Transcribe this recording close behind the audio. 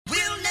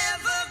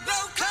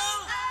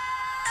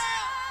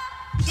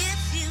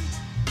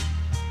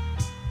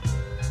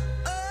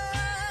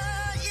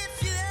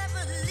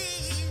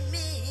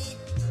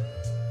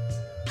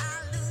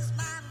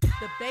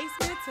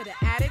Basement to the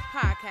Attic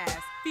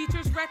podcast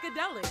features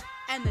Recadelic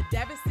and the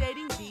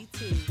devastating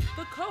DT.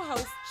 The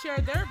co-hosts share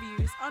their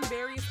views on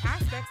various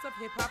aspects of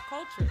hip-hop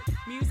culture,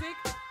 music,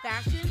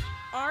 fashion,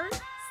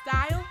 art,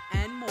 style,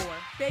 and more.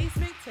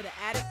 Basement to the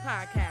Attic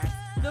podcast,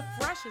 the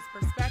freshest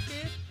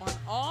perspective on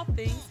all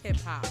things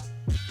hip-hop.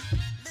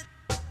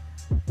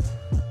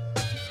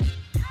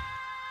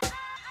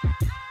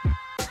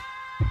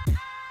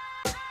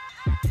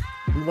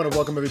 We want to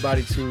welcome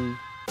everybody to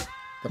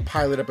the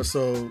pilot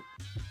episode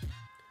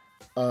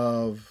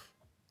of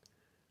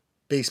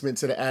Basement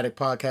to the Attic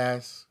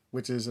podcast,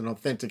 which is an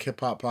authentic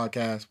hip-hop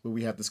podcast where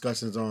we have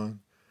discussions on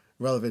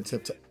relevant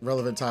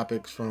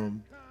topics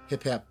from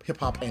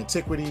hip-hop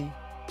antiquity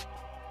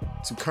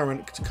to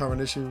current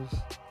issues.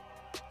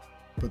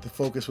 But the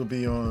focus will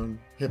be on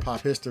hip-hop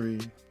history,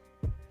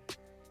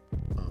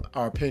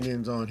 our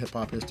opinions on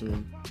hip-hop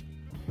history,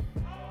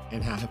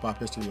 and how hip-hop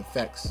history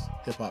affects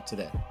hip-hop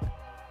today.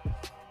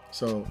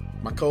 So,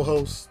 my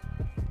co-host,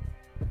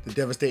 the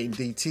devastating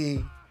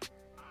DT.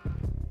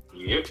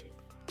 Yep.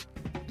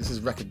 This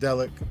is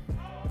Recadelic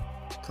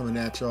coming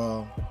at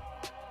y'all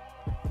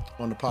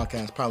on the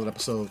podcast pilot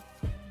episode.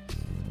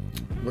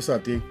 What's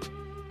up, D?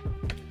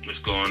 What's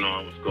going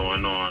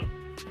on?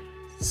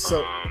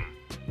 So,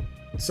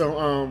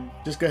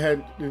 just go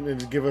ahead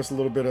and give us a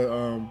little bit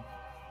of,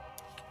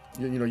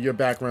 your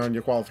background,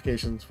 your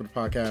qualifications for the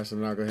podcast,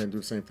 and then I'll go ahead and do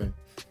the same thing.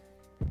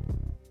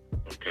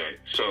 Okay,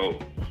 so,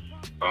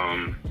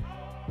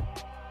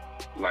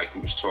 like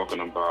we was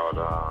talking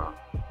about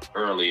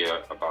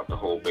earlier about the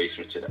whole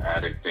Basement to the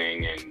Attic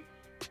thing, and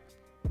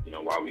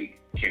why we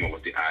came up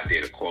with the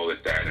idea to call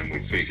it that, and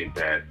we figured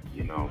that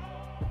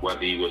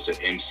whether you was an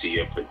MC,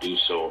 a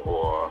producer,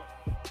 or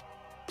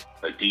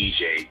a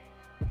DJ,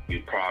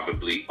 you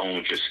probably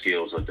owned your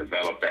skills or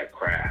developed that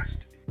craft.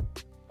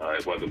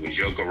 Whether it was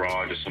your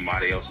garage or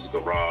somebody else's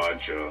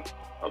garage, or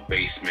a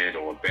basement,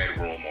 or a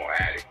bedroom, or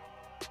attic.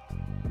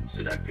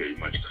 So that pretty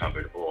much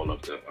covered all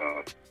of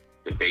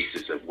the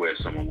basis of where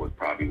someone would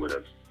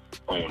have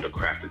owned or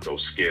crafted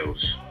those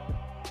skills.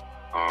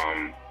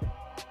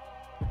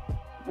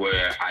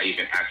 Where I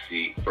even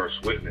actually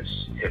first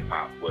witnessed hip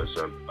hop was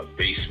a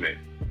basement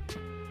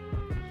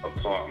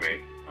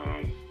apartment.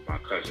 My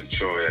cousin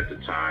Troy at the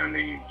time,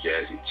 named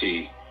Jazzy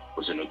T,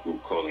 was in a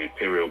group called the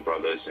Imperial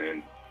Brothers,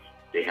 and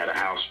they had a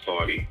house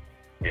party,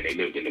 and they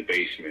lived in the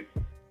basement.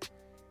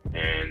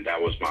 And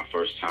that was my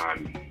first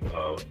time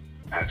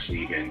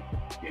actually even,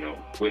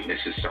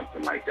 witnessing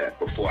something like that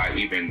before I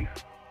even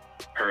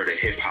heard a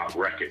hip hop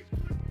record,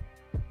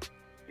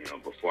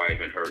 before I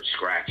even heard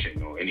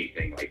scratching or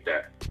anything like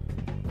that.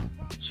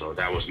 So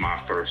that was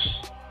my first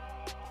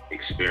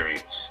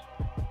experience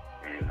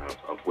and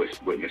of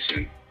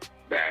witnessing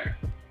that.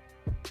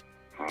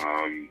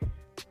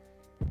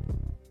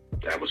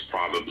 That was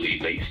probably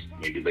late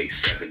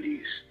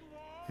 70s.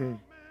 And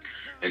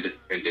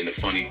then the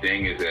funny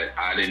thing is that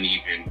I didn't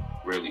even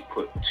really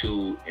put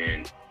two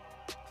and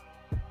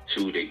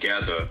two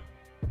together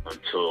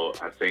until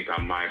I think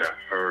I might have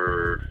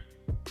heard,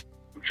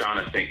 I'm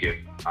trying to think if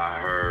I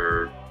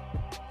heard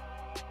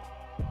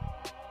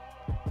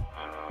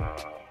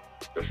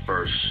the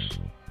first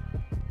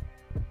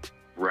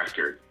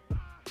record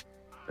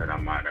that I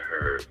might have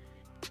heard.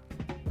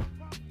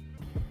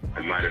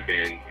 It might have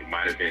been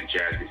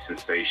Jazzy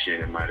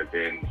Sensation, it might have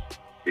been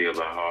Feel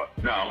the Heart.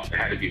 No, it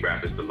had to be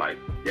Rapper's Delight.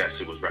 Yes,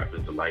 it was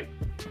Rapper's Delight.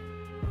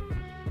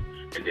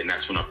 And then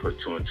that's when I put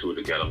two and two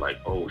together, like,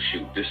 oh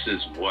shoot, this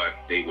is what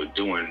they were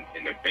doing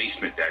in the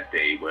basement that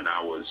day when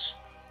I was,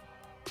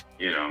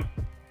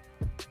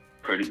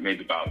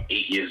 maybe about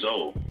 8 years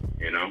old,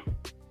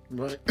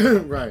 Right,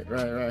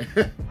 right.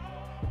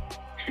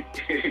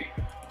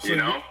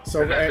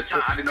 So at the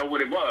time I didn't know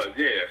what it was,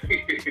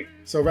 yeah.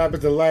 So Rapper's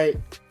Delight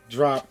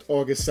dropped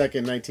August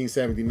 2nd,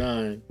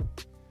 1979.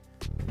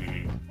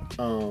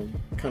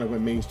 Kind of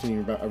went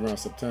mainstream around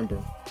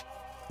September.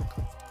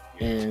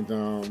 And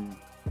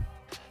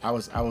I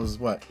was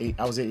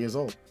 8 years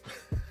old.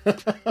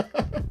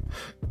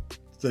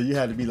 So you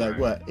had to be like,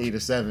 what, 8 or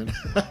 7.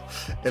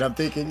 And I'm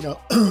thinking,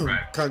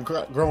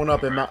 growing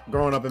up in Mount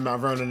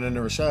Vernon and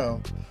New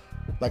Rochelle,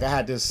 like I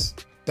had this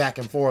back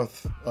and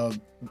forth of,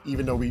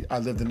 even though I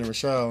lived in New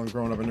Rochelle and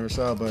growing up in New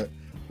Rochelle, but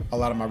a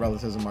lot of my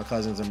relatives and my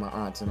cousins and my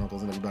aunts and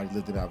uncles and everybody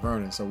lived in Mount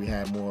Vernon. So we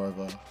had more of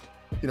a,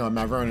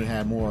 Mount Vernon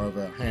had more of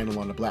a handle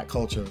on the black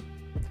culture,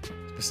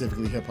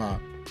 specifically hip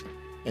hop.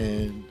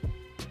 And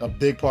a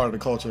big part of the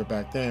culture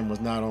back then was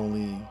not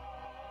only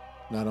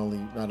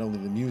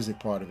the music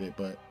part of it,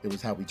 but it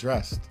was how we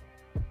dressed.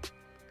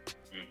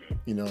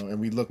 And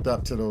we looked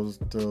up to those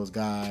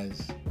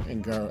guys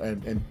and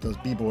those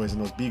b-boys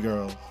and those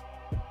b-girls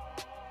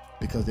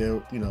because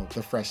they're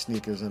the fresh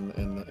sneakers and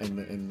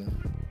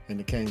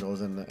the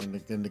Kangos and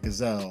the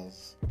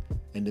Gazelles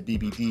and the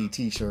BBD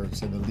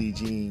t-shirts and the Lee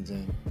jeans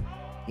and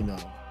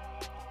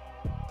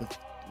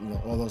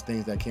all those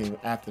things that came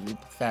after, the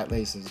fat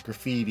laces,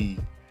 graffiti,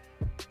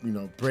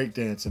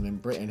 breakdancing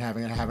and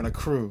having a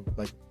crew.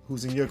 Like,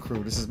 who's in your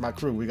crew? This is my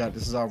crew.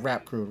 This is our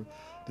rap crew.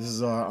 This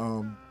is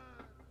our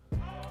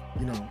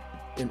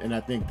and I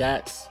think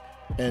that's,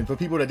 and for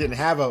people that didn't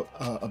have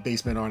a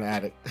basement or an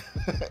attic,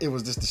 it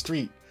was just the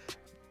street.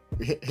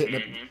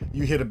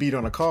 You hit a beat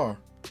on a car,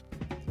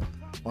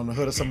 on the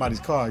hood of somebody's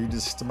car.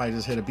 Somebody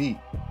just hit a beat,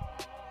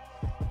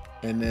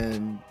 and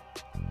then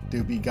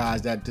there'd be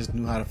guys that just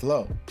knew how to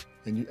flow,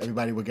 and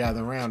everybody would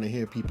gather around and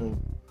hear people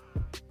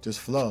just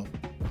flow.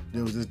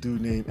 There was this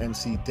dude named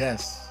MC Des,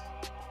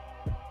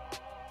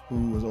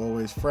 who was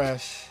always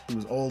fresh. He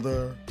was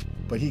older,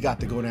 but he got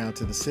to go down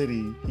to the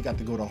city. He got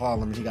to go to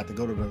Harlem. He got to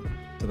go to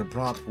the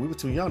Bronx. We were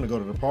too young to go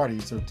to the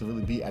parties to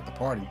really be at the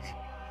parties.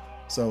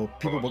 So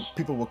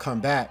people would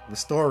come back with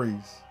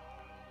stories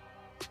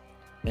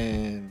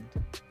and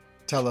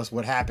tell us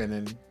what happened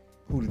and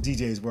who the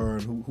DJs were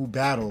and who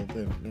battled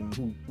and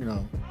who, you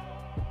know.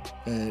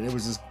 And it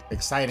was just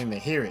exciting to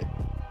hear it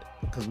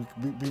because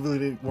we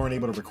really weren't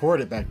able to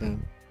record it back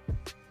then.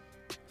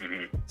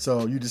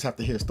 So you just have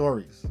to hear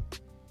stories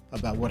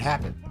about what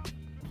happened.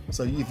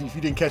 So if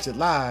you didn't catch it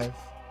live,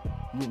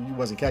 you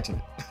wasn't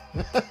catching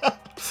it.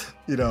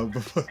 You know.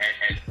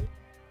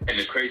 And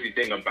the crazy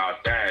thing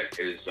about that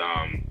is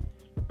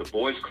the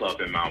Boys Club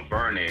in Mount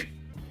Vernon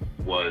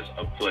was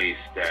a place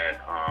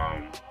that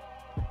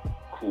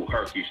Kool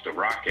Herc used to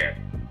rock at.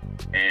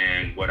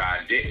 And what I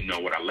didn't know,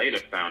 what I later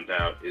found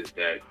out, is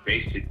that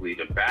basically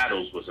the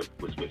battles was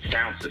with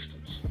sound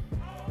systems.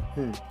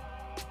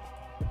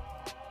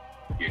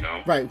 You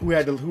know? Right. Who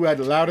had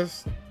the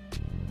loudest?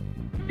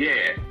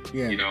 Yeah.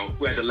 You know,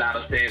 who had the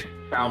loudest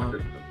sound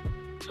system.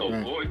 So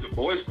right. The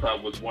Boys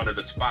Club was one of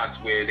the spots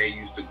where they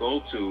used to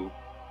go to,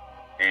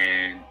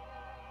 and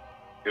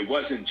it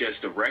wasn't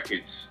just the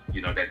records,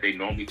 you know, that they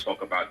normally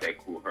talk about that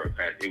Kool Herc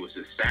had. It was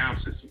the sound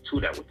system too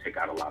that would take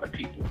out a lot of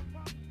people.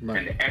 Right.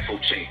 And the echo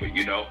chamber,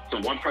 you know. So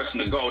one person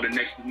to go, the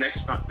next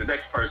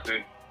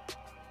person,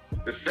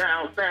 the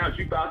sounds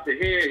you about to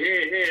hear,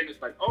 and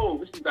it's like, oh,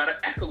 this has got an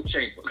echo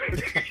chamber. You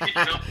know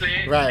what I'm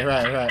saying? Right.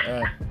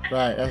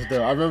 That's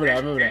dope. I remember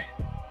that.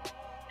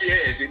 Yeah,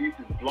 then he's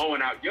just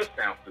blowing out your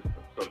sound system.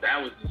 So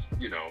that was just,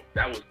 you know,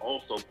 that was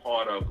also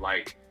part of,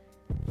 like,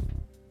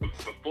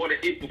 before the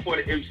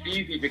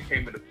MCs even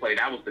came into play,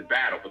 that was the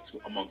battle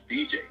amongst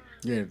DJs.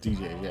 Yeah,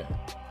 DJ, yeah.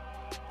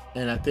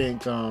 And I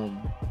think,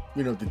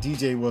 you know, the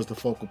DJ was the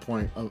focal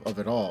point of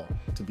it all,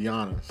 to be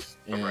honest.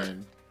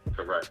 And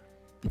Correct.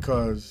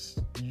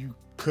 Because you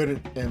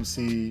couldn't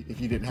MC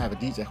if you didn't have a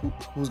DJ.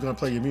 Who's going to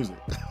play your music?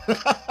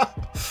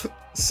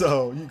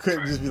 So you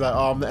couldn't just be like,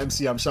 oh, I'm the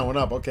MC, I'm showing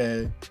up.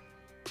 Okay.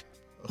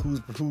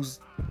 Who's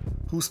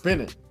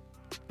spinning?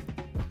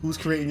 Who's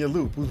creating your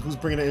loop? Who's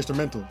bringing the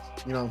instrumentals?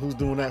 You know, who's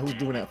doing that? Who's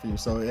doing that for you?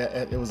 So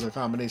it was a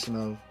combination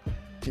of,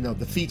 you know,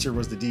 the feature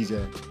was the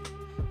DJ.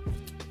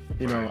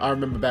 You know, I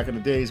remember back in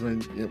the days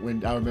when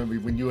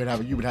you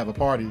would have a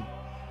party,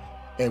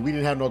 and we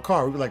didn't have no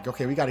car. We were like,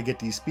 okay, we got to get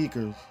these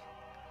speakers,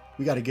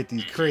 we got to get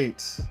these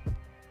crates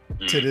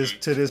to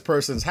this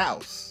person's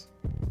house.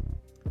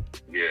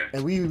 Yeah.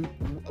 And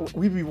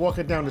we'd be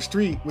walking down the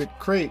street with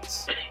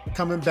crates,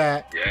 coming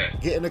back,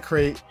 getting a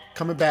crate,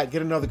 coming back,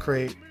 get another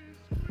crate,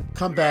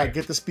 come back,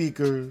 get the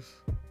speakers,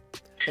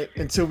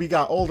 until we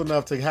got old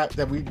enough to have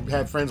that we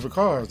had friends with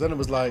cars. Then it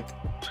was like,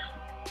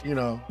 you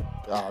know,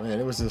 oh man,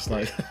 it was just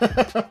like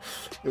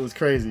it was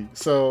crazy.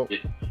 So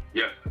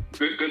yeah,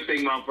 good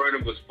thing Mount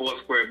Vernon was 4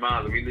 square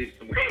miles. We need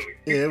some.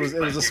 Yeah, it was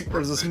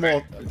a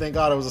small. Thank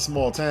God it was a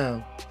small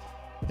town,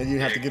 and you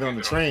didn't have to get on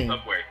the train.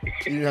 You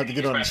didn't have to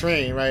get on the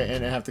train, right,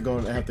 and have to go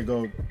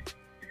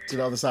to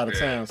the other side of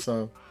town.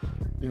 So,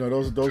 you know,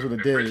 those were the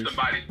days.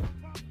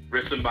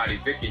 Risk somebody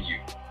picking you,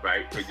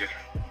 right, for your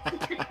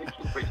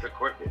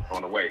equipment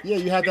on the way. Yeah,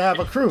 you had to have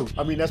a crew.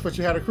 I mean, that's what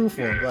you had a crew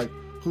for. Like,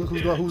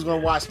 who's gonna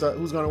watch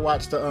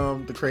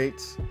the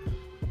crates?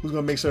 Who's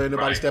gonna make sure ain't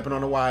nobody stepping on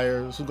the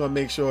wires? Who's gonna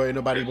make sure ain't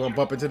nobody gonna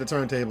bump into the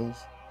turntables?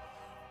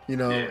 You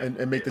know,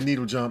 and make the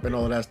needle jump and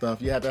all of that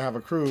stuff. You had to have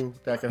a crew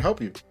that could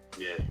help you.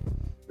 Yeah,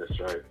 that's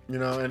right. You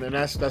know, and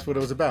that's what it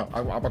was about.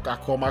 I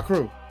call my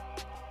crew,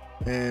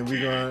 and we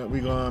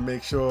gonna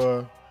make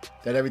sure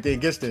that everything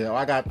gets there. Oh,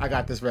 I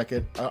got this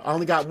record. I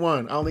only got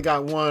one.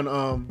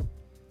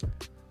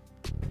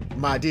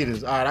 My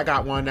Adidas. All right, I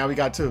got one. Now we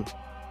got 2.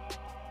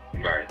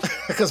 Right.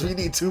 Because we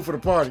need 2 for the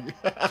party.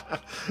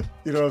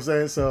 You know what I'm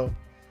saying? So,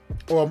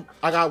 or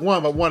I got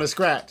one, but one is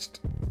scratched.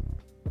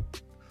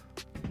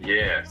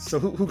 Yeah. So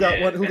who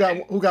got one?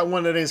 Who got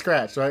one that ain't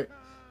scratched, right?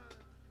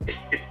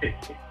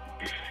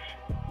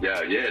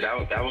 Yeah, that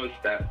was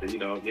that. You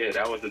know, yeah,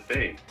 that was the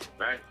thing,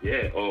 right?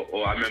 Yeah.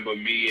 Or I remember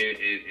me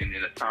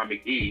in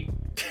Atomic E.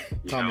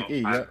 Atomic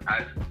E. Yeah.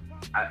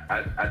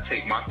 I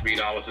take my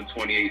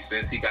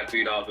 $3.28. He got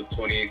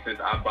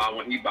 $3.28. I buy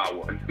one. He buy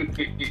one.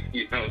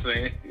 You know what I'm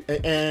saying?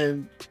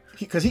 And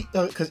because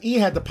E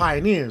had the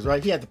Pioneers,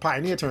 right? He had the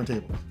Pioneer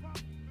turntable.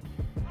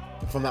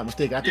 If I'm not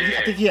mistaken, I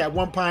think he had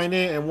one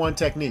Pioneer and one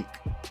Technique.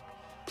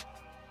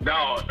 No,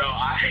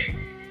 I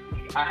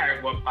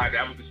had one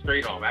Pioneer. That was a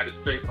straight arm. I had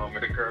a straight arm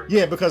in the curve.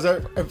 Yeah, because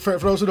for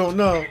those who don't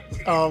know,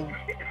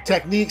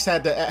 Techniques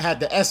had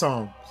the S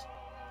arms.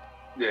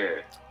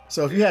 Yeah.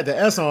 So if you had the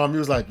S arm, you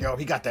was like, yo,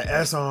 he got the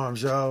S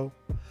arms, yo.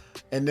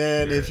 And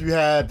then if you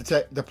had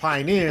the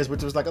Pioneers,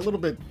 which was like a little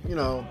bit, you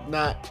know,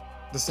 not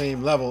the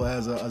same level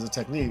as a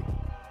Technique,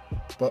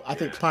 but I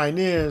think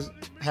Pioneers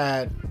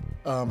had,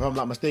 if I'm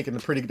not mistaken,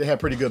 they had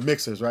pretty good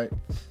mixers, right?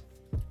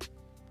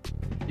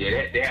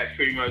 Yeah, they had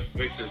pretty much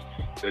mixers.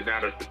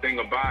 Now the thing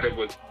about it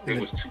was there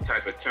was two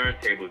type of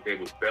turntables. There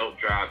was belt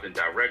drives and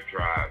direct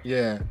drives.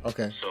 Yeah.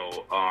 Okay.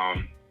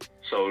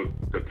 So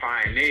the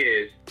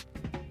Pioneers,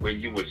 when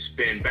you would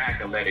spin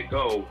back and let it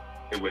go,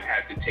 it would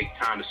have to take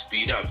time to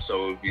speed up.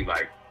 So it would be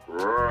like,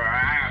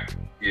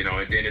 you know,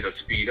 and then it'll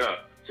speed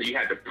up. So you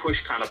had to push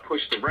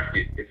the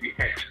record if you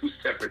had two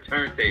separate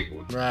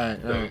turntables. Right.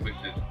 So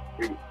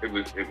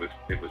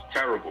it was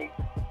terrible.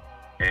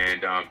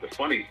 And the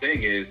funny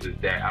thing is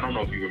that I don't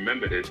know if you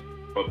remember this,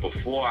 but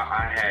before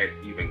I had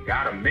even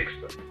got a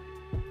mixer,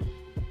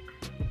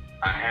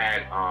 I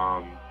had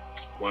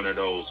one of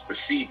those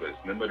receivers.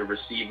 Remember the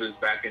receivers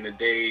back in the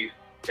days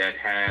that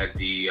had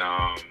the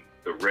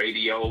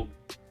radio,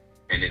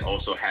 and it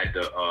also had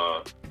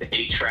the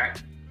 8-track.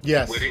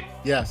 Yes. With it.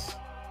 Yes.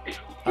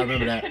 I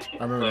remember that.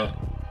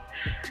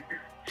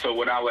 So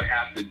what I would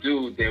have to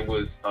do, there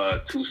was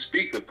 2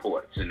 speaker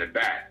ports in the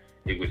back.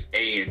 It was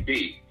A and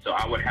B. So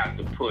I would have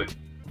to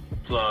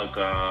plug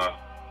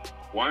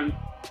one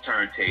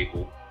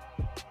turntable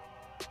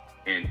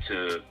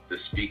into the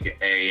speaker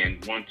A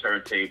and one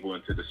turntable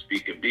into the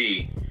speaker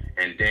B,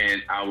 and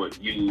then I would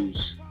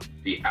use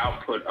the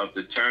output of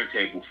the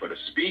turntable for the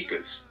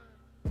speakers,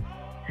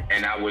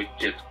 and I would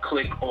just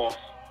click off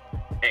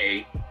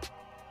A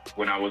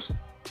when I was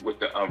with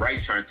the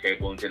right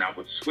turntable, and then I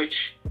would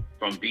switch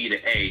from B to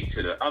A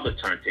to the other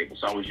turntable.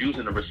 So I was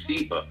using a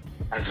receiver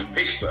as a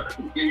mixer.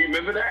 You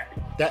remember that?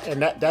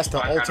 That's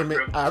the ultimate.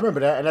 I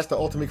remember that, and that's the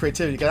ultimate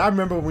creativity. Because I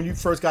remember when you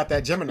first got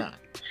that Gemini,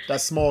 that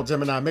small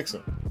Gemini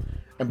mixer,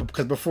 and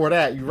because before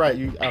that, you're right.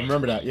 I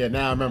remember that. Yeah,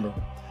 now I remember.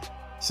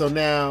 So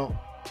now,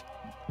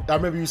 I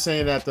remember you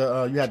saying that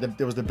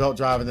there was the belt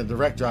drive and the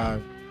direct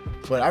drive,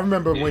 but I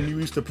remember when you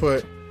used to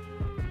put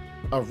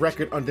a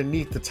record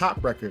underneath the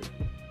top record,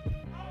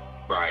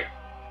 right,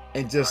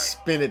 and just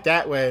spin it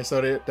that way,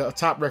 so that the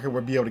top record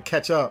would be able to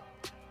catch up.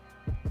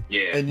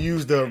 Yeah. And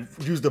use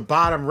the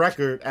bottom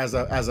record as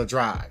a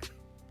drive.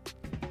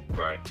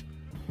 Right.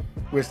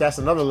 Which that's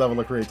another level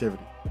of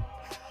creativity.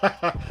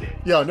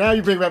 Yo, now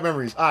you bring back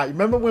memories. All right,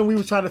 remember when we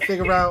were trying to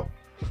figure out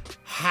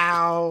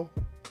how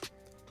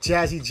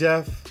Jazzy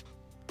Jeff?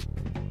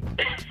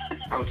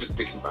 I was just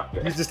thinking about that.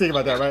 You was just thinking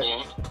about that,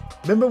 right?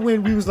 Remember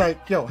when we was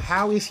like, yo,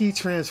 how is he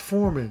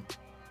transforming?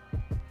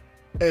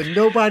 And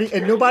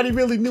nobody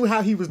really knew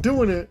how he was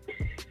doing it,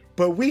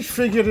 but we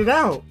figured it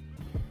out.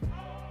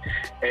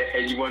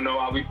 And you want to know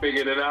how we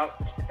figured it out?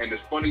 And the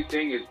funny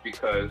thing is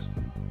because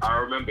I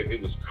remember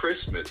it was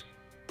Christmas,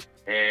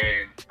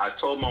 and I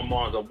told my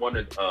mom I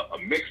wanted a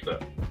mixer.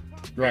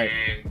 Right.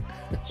 And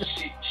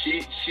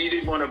she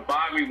didn't want to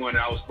buy me one.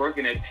 I was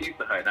working at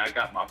Pizza Hut, and I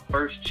got my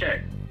first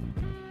check.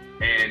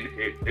 And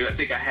I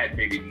think I had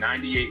maybe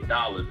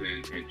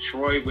 $98. And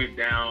Troy went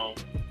down.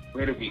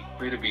 Where did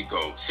we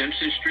go?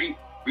 Simpson Street.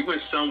 We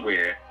went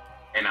somewhere,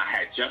 and I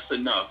had just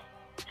enough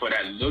for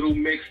that little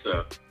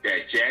mixer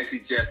that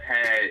Jazzy Jeff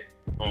had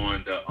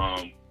on the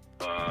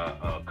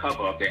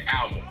cover of their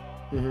album.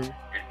 Mm-hmm.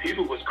 And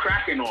people was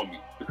cracking on me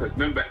because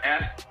remember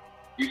F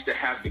used to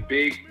have the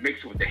big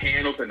mixer with the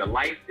handles and the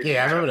lights.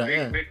 Yeah, I remember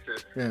that. Big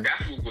mixer. Yeah.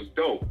 That's what was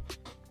dope.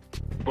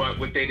 But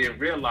what they didn't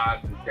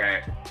realize is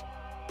that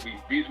the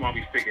reason why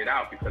we figured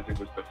out because it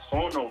was the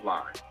phono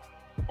line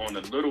on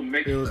the little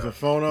mixer. It was the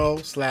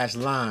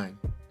phono/line.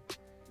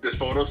 The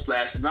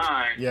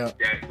phono/line. Yeah.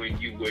 That when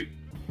you would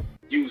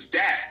use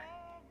that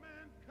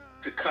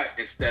to cut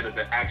instead of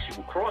the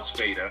actual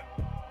crossfader,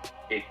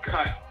 it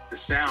cut the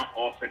sound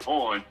off and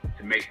on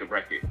to make the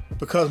record.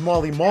 Because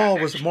Marley Marl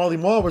was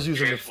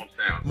using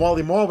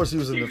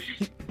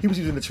he was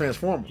using the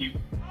transformer. He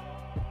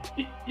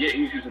was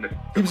using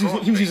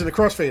the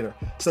crossfader.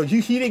 So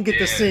he didn't get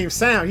the same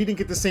sound. He didn't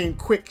get the same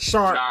quick,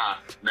 sharp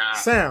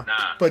sound.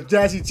 But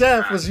Jazzy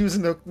Jeff was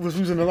using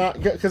the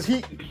line because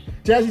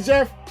Jazzy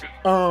Jeff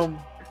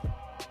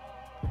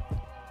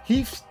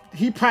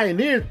he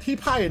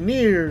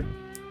pioneered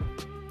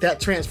that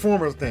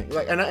transformer thing.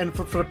 Like, and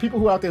for the people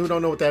who out there who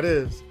don't know what that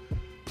is,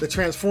 the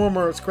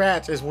transformer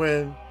scratch is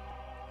when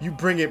you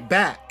bring it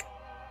back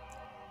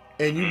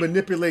and you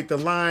manipulate the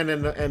line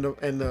and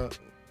the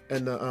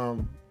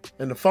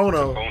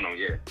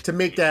phono to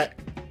make that.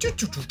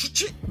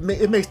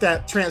 It makes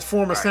that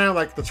transformer sound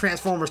like the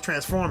Transformers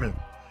transforming.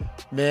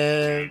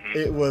 Man,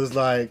 it was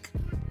like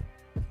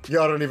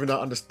y'all don't even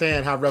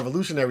understand how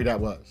revolutionary that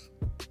was.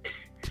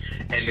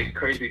 And the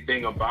crazy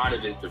thing about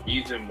it is the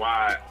reason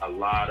why a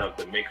lot of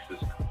the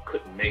mixers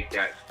couldn't make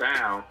that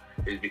sound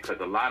is because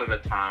a lot of the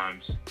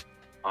times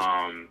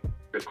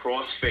the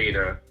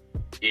crossfader,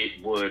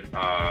 it would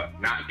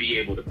not be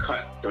able to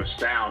cut the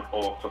sound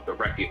off of the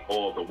record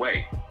all the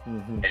way.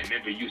 Mm-hmm. And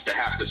remember, you used to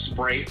have to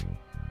spray.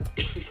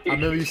 I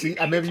remember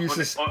you used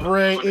to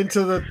spray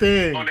into the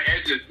thing. On the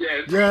edges,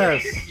 yes.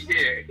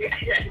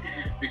 Yeah.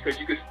 Because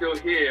you could still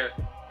hear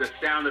the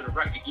sound of the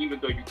record, even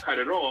though you cut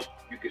it off,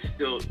 you you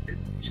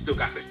still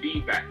got the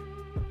feedback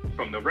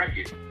from the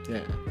record.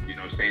 Yeah. You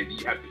know what I'm saying?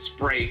 You have to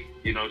spray,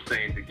 you know what I'm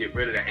saying, to get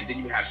rid of that. And then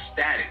you have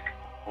static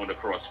on the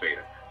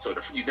crossfader. So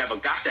you never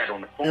got that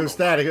on the phone. It was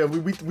static.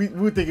 We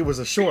would think it was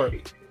a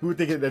short. We would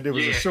think that it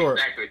was a short.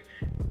 Exactly.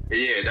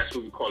 Yeah, that's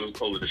what we call it. We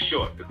call it a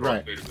short. The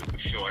crossfader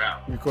was short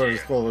out. We call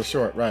it a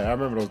short. Right. I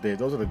remember those days.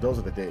 Those are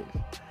the days.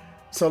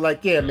 So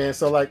like, yeah, man.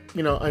 So like,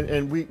 you know,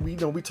 and we you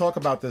know, we talk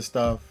about this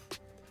stuff,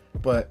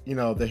 but you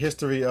know, the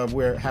history of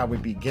how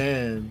it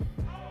began,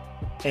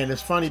 and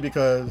it's funny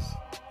because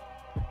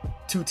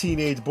two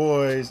teenage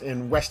boys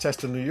in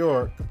Westchester, New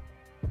York,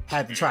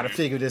 had to try to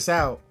figure this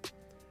out,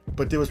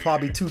 but there was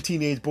probably two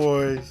teenage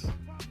boys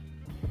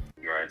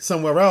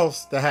somewhere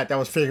else that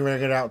was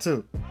figuring it out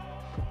too.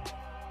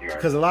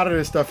 Because a lot of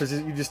this stuff is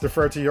you just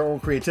defer to your own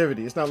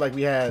creativity. It's not like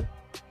we had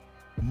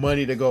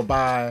money to go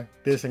buy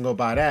this and go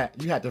buy that.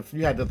 You had to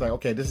like,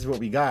 okay, this is what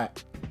we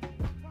got.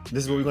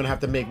 This is what we're gonna have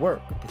to make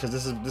work because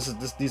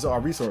these are our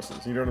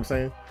resources. You know what I'm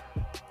saying?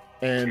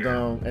 And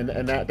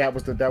that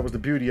was the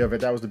beauty of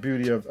it. That was the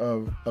beauty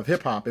of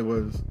hip hop. It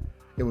was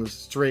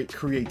straight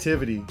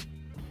creativity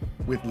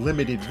with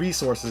limited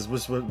resources,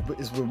 which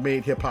is what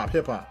made hip hop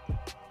hip hop.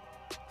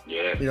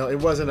 Yeah. You know, it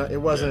wasn't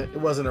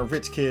a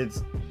rich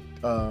kid's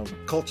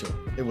culture.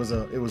 It was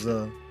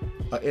a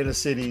inner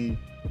city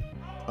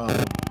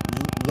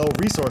low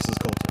resources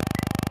culture,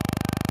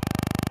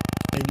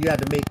 and you had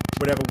to make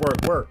whatever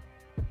work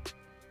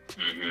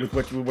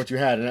with what you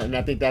had, and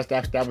I think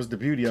that was the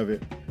beauty of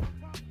it,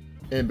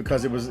 and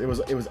because it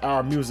was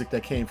our music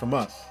that came from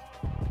us,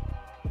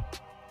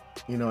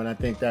 you know, and I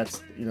think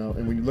that's, you know,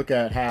 and when you look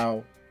at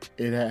how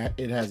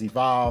it has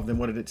evolved and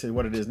what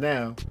it is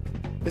now,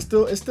 it's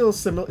still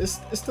similar. It's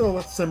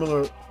still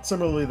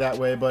similarly that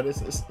way, but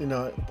it's you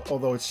know,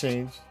 although it's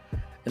changed.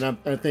 And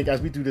I think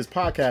as we do this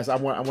podcast, I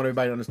want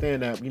everybody to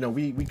understand that, you know,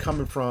 we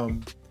coming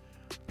from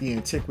the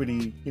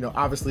antiquity. You know,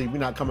 obviously we're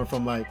not coming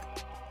from like,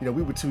 you know,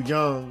 we were too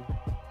young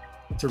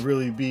to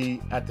really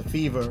be at the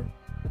fever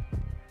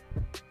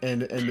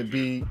and to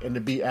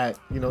be at,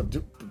 you know,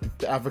 the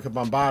Afrika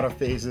Bambaataa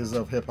phases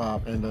of hip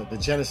hop and the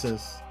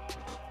Genesis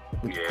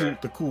with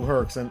the Kool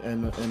Hercs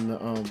and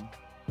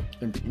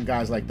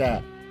guys like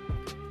that.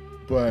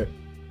 But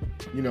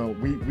you know,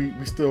 we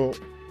still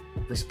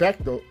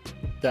respect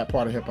that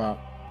part of hip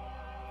hop.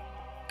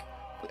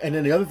 And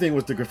then the other thing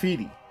was the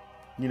graffiti.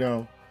 You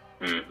know,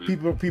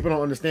 people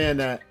don't understand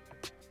that.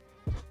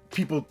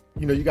 People,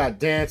 you know, you got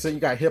dancing, you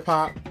got hip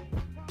hop,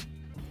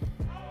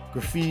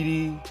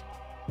 graffiti,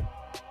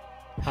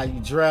 how you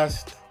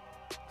dressed,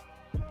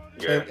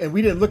 and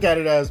we didn't look at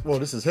it as, well,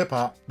 this is hip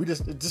hop.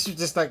 This was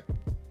just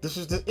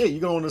it.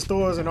 You go in the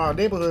stores in our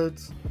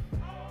neighborhoods,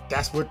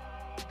 that's what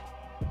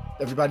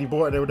everybody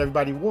bought and what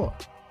everybody wore.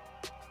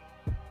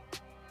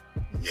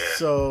 Yeah.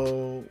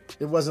 So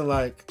it wasn't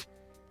like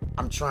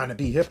I'm trying to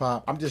be hip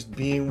hop. I'm just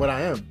being what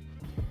I am.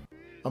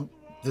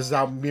 This is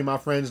how me and my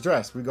friends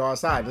dress. We go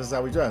outside. This is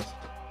how we dress.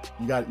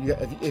 Do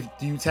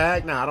you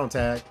tag? Nah, I don't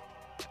tag.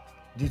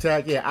 Do you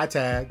tag? Yeah, I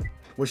tag.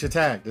 What's your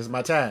tag? This is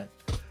my tag.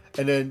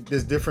 And then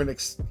there's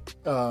different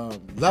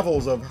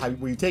levels of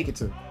where you take it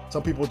to.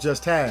 Some people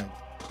just tag.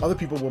 Other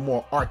people were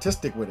more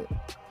artistic with it,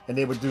 and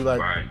they would do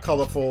like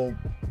colorful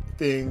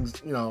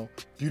things, you know,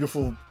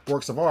 beautiful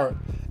works of art.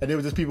 And they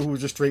were just people who were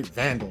just straight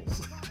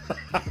vandals.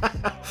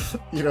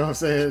 You know what I'm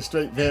saying?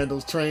 Straight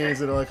vandals, trains,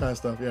 and all that kind of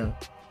stuff. Yeah.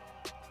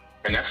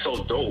 And that's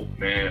so dope,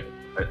 man,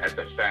 at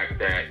the fact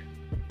that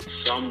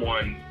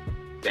someone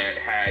that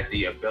had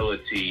the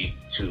ability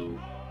to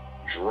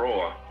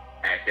draw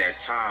at that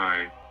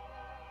time,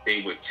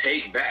 they would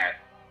take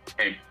that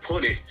and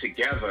put it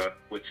together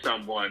with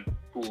someone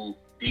who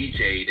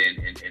DJ'd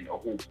and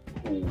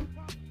who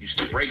used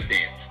to break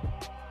dance,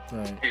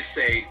 and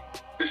say,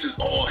 this is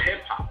all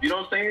hip hop. You know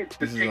what I'm saying?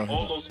 To take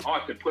all those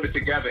arts and put it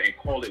together and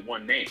call it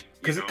one name.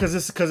 Because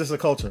it's a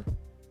culture.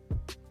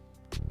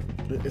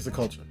 It's a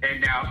culture. And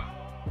now,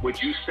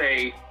 would you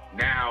say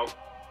now,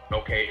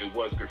 okay, it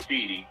was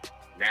graffiti,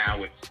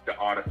 now it's the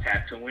art of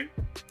tattooing?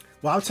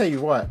 Well, I'll tell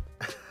you what.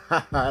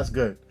 That's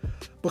good.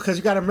 Because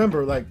you got to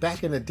remember, like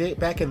back in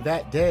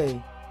that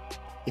day,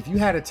 if you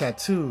had a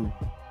tattoo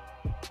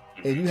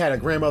and you had a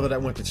grandmother that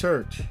went to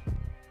church,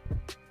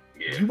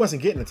 you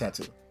wasn't getting a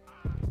tattoo.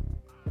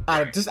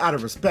 Just out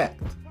of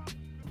respect.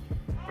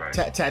 Right.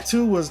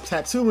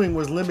 Tattooing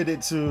was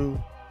limited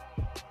to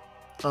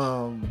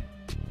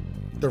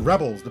the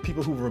rebels, the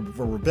people who were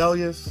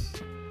rebellious,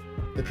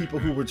 the people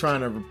who were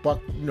trying to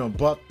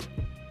buck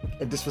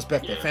and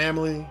disrespect their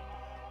family,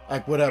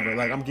 like whatever.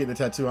 Like, I'm getting a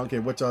tattoo. I don't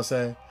care what y'all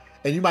say.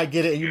 And you might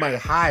get it and you might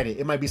hide it.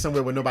 It might be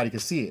somewhere where nobody can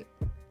see it.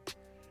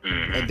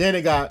 And then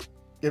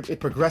it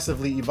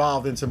progressively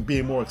evolved into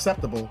being more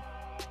acceptable.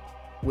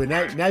 Where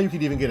now you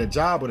can even get a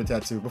job with a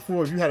tattoo.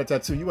 Before, if you had a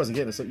tattoo, you wasn't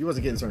getting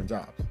certain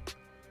jobs.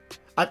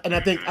 I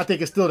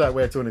think it's still that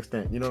way to an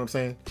extent. You know what I'm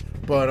saying?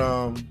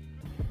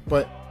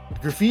 But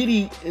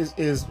graffiti is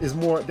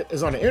on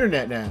the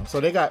internet now. So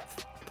they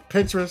got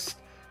Pinterest.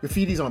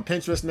 Graffiti's on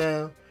Pinterest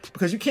now,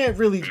 because you can't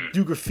really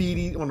do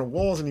graffiti on the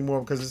walls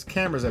anymore because there's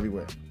cameras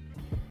everywhere.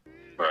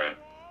 Right.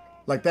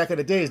 Like back in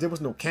the days, there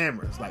was no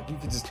cameras. Like you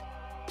could just,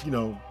 you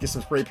know, get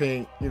some spray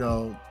paint, you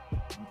know,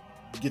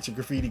 get your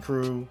graffiti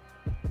crew,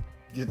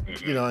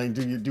 you know,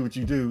 and do what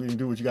you do and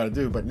do what you got to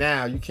do. But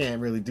now you can't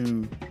really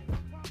do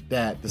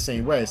that the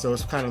same way. So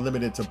it's kind of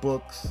limited to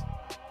books,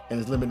 and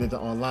it's limited to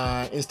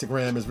online.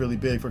 Instagram is really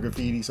big for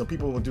graffiti, so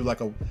people will do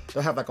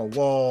they'll have like a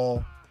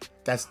wall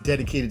that's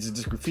dedicated to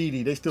just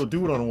graffiti. They still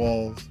do it on the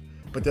walls,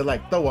 but they're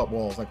like throw up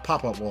walls, like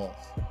pop up walls.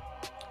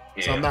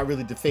 Yeah. So I'm not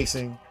really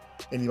defacing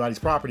anybody's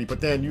property.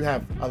 But then you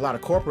have a lot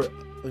of corporate,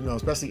 you know,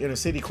 especially inner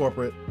city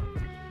corporate,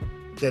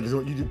 that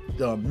you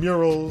do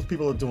murals.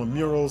 People are doing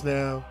murals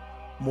now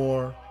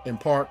more in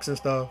parks and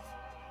stuff,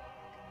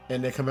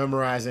 and they're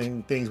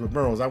commemorizing things with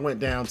murals. I went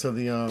down to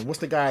the what's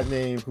the guy's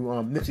name who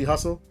Nipsey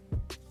Hussle.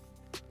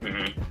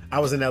 Mm-hmm. I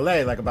was in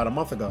LA like about a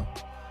month ago,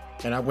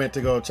 and I went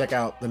to go check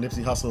out the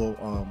Nipsey Hussle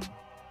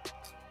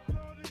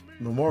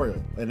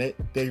memorial, and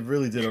they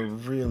really did a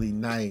really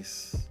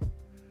nice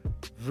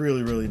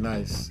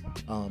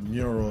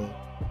mural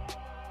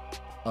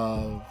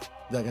of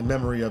like in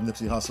memory of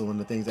Nipsey Hussle and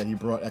the things that he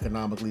brought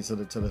economically to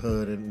the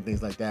hood and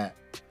things like that.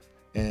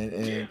 And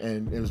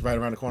it was right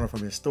around the corner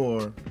from his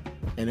store,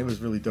 and it was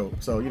really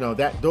dope. So, you know,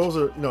 those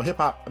are, you know, hip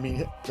hop. I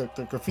mean,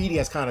 the graffiti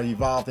has kind of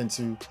evolved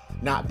into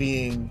not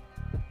being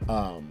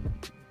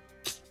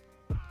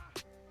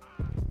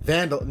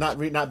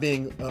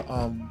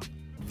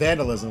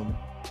vandalism,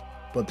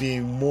 but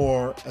being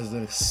more as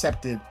an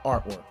accepted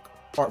art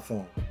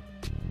form.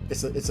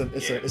 It's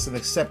an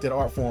accepted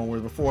art form, where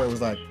before it was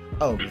like,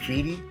 oh,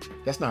 graffiti,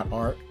 that's not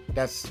art.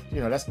 That's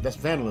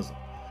vandalism.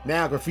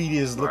 Now graffiti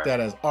is looked at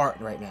as art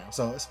right now.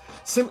 So it's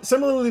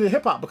similarly to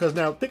hip hop, because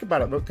now think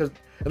about it, and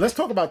let's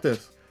talk about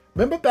this.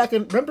 Remember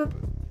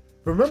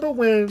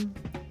when,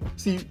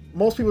 see,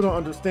 most people don't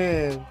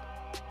understand,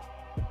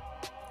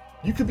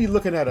 you could be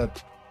looking at a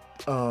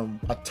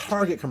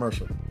Target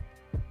commercial.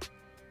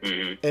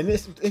 Mm-hmm. And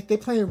they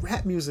playing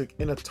rap music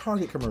in a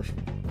Target commercial.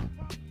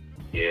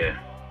 Yeah,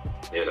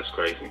 that's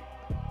crazy.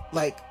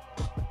 Like,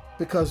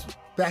 because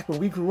back when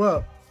we grew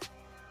up,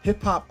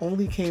 hip hop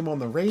only came on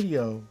the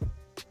radio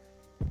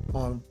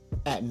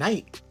at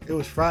night. It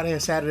was Friday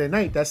and Saturday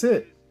night. That's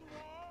it.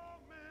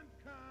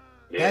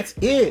 Yeah. That's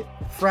it.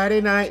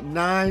 Friday night,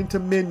 9 to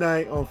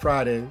midnight on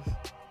Fridays.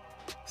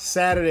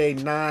 Saturday,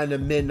 9 to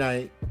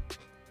midnight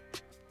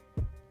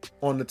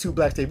on the two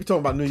black stations. We're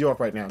talking about New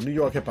York right now. New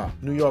York hip hop.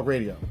 New York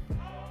radio.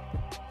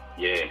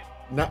 Yeah.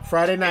 Not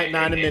Friday night,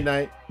 9 to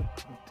midnight.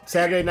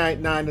 Saturday night,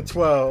 9 to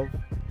 12.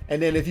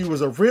 And then if you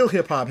was a real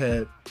hip hop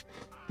head,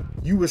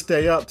 you would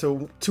stay up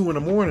till 2 in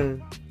the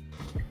morning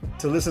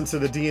to listen to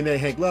the DNA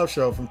Hank Love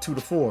show from 2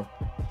 to 4.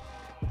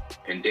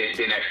 And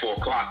then at 4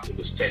 o'clock, it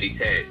was Teddy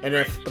Ted. And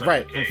then,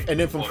 right. And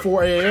then from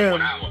 4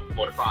 a.m.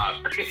 4 to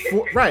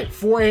 5.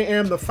 4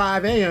 a.m. to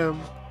 5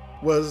 a.m.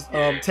 was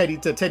Teddy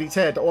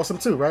Ted, the Awesome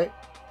 2, right?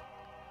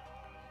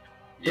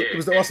 Yeah. It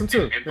was the Awesome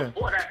 2. And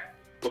before that,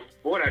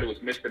 it was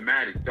Mr.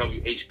 Maddox,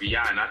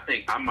 WHBI, and I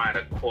think I might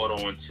have caught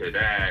on to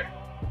that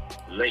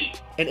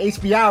late. And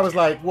HBI was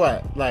like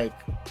what? Like,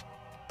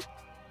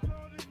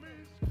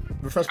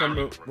 refresh my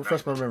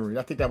memory.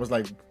 I think that was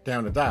like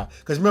down the dial.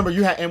 Because remember,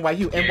 you had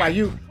NYU. Yeah.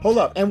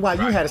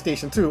 NYU had a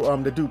station too.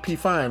 The dude P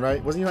Fine,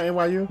 right? Wasn't he on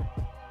NYU?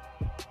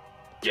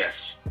 Yes.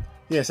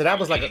 Yeah, so that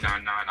was like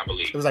 89.9, I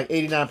believe. It was like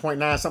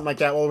 89.9, something like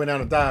that, all the way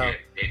down the dial.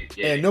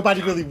 And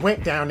nobody really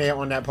went down there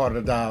on that part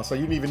of the dial, so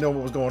you didn't even know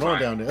what was going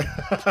on down there.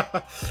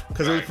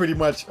 Because it was pretty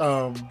much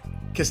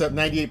Kiss Up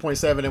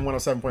 98.7 and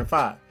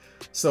 107.5.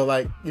 So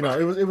like, you know,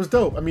 it was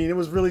dope. I mean, it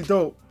was really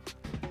dope.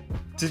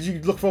 Did you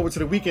look forward to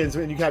the weekends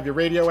when you have your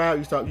radio out?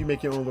 You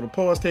make your own little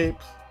pause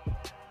tapes,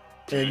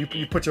 and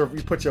you put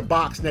your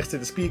box next to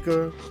the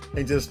speaker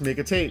and just make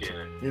a tape.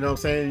 Yeah. You know what I'm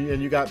saying?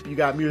 And you got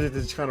music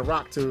that you kind of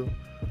rock to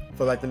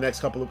for like the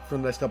next couple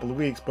of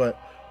weeks. But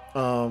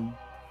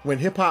when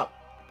hip hop,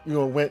 you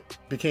know,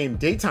 became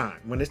daytime,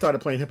 when they started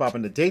playing hip hop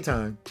in the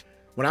daytime,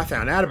 when I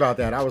found out about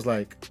that, I was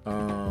like,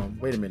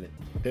 wait a minute,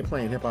 they're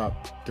playing hip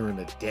hop during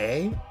the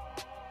day?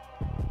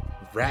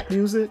 Rap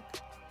music?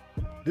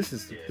 This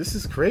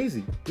is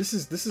crazy. This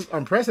is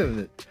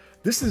unprecedented.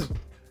 This is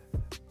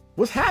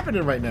what's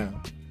happening right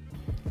now.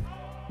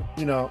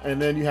 You know,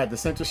 and then you had the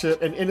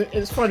censorship, and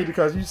it's funny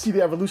because you see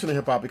the evolution of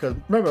hip hop, because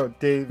remember,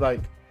 Dave,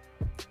 like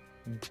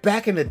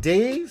back in the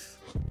days,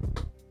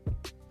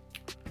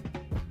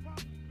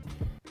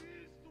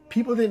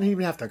 people didn't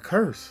even have to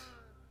curse.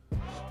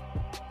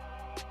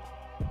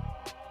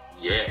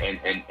 Yeah,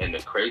 and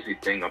the crazy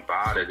thing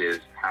about it is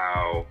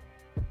how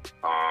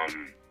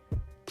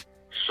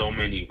so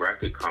many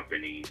record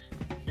companies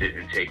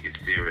didn't take it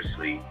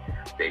seriously.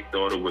 They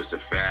thought it was a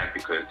fad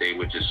because they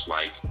were just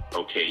like,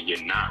 okay,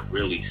 you're not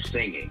really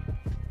singing,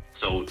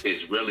 so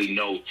there's really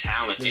no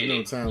talent in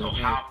it. So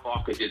how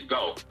far could this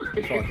go?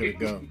 How far could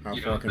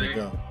it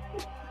go?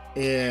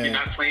 Yeah. You're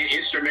not playing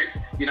instruments.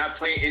 You're not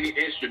playing any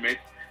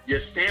instruments.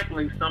 You're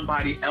sampling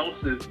somebody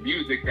else's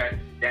music that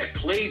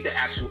played the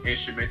actual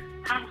instrument.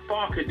 How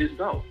far could this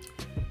go?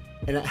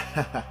 And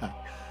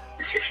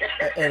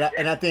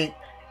I think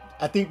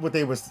what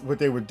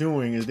they were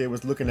doing is they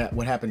was looking at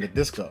what happened to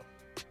disco.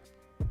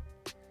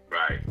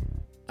 Right.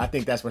 I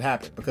think that's what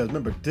happened because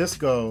remember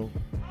disco.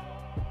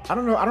 I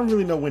don't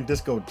really know when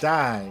disco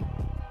died.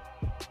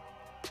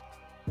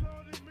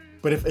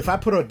 But if I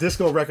put a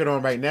disco record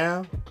on right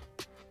now,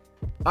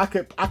 I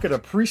could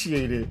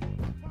appreciate it,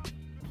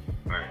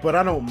 Right. but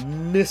I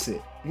don't miss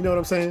it. You know what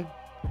I'm saying?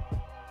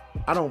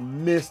 I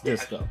don't miss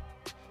disco.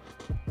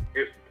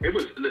 It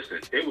was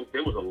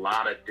there was a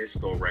lot of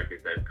disco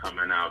records that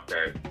coming out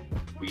that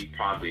we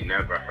probably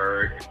never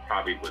heard and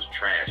probably was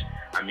trash.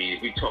 I mean,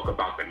 if we talk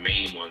about the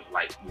main ones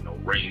like, you know,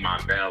 Ring My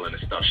Bell and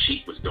the stuff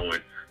Sheik was doing,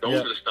 those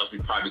are the stuff we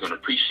probably gonna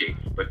appreciate.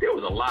 But there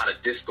was a lot of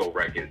disco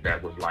records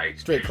that was like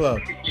Straight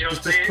club. You know what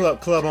I'm Just saying?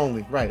 club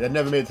only. Right. That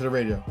never made it to the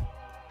radio.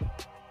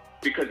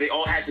 Because they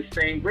all had the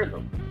same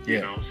rhythm,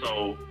 you know.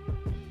 So,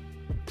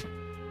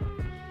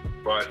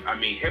 but I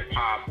mean, hip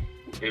hop.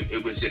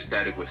 It was just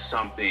that it was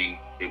something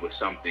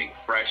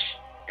fresh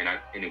and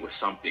it was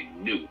something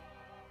new.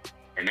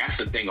 And that's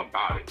the thing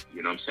about it.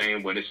 You know what I'm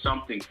saying? When it's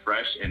something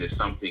fresh and it's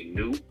something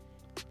new.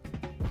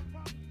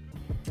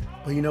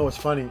 But you know what's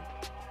funny?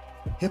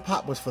 Hip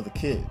hop was for the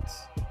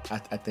kids, I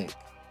think.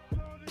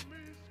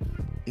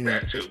 You know,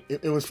 That too.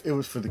 It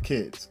was for the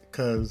kids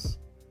because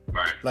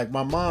Right. like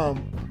my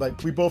mom,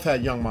 like we both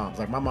had young moms.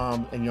 Like my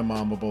mom and your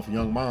mom were both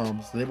young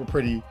moms. They were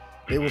pretty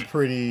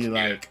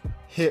like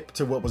hip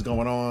to what was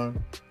going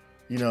on,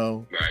 you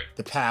know, Right.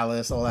 the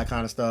Palace, all that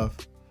kind of stuff.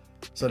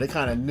 So they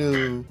kind of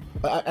knew,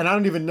 and I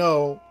don't even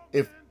know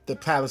if the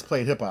Palace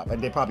played hip hop,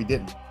 and they probably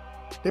didn't.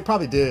 They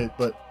probably did,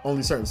 but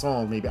only certain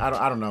songs, maybe.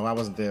 I don't know. I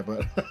wasn't there,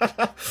 but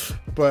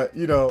but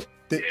you know,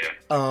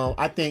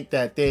 I think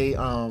that they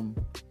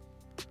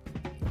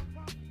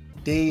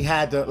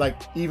had to, like,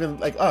 even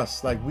like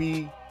us, like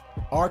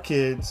our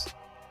kids,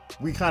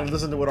 we kind of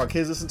listen to what our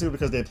kids listen to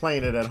because they're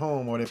playing it at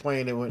home or they're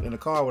playing it in the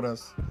car with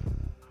us,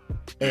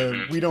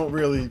 and we ain't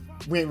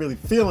really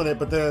feeling it,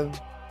 but then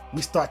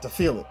we start to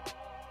feel it,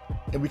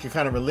 and we can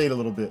kind of relate a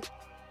little bit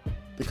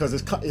because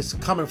it's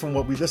coming from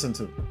what we listen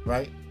to,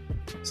 right?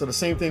 So the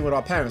same thing with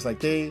our parents, like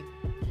they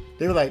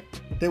would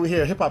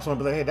hear a hip hop song and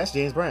be like, hey, that's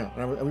James Brown,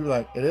 and we were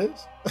like, it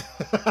is.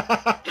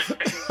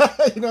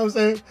 You know what I'm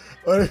saying?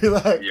 Or they'd be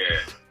like,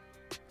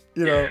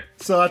 you know.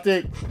 So I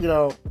think, you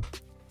know,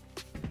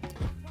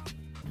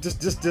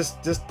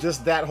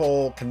 just that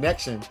whole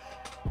connection.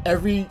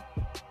 Every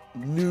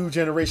new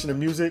generation of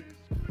music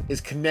is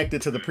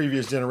connected to the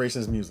previous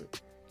generation's music.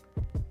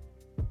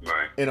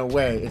 Right. In a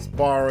way, it's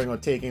borrowing or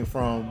taking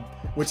from,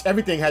 which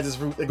everything has its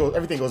root.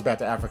 Everything goes back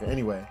to Africa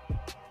anyway.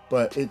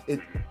 But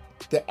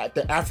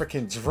the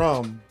African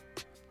drum,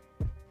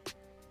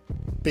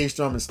 bass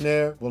drum and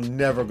snare will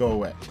never go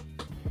away.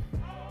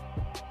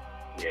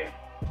 Yeah.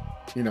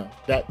 You know,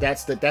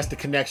 that's the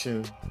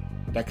connection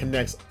that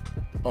connects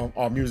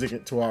our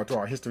music to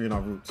our history and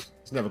our roots.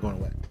 It's never going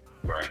away.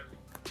 Right.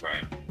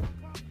 Right.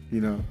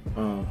 You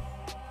know.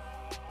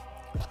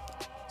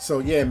 So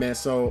yeah, man.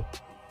 So,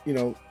 you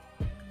know,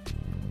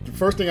 the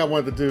first thing I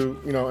wanted to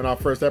do, you know, in our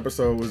first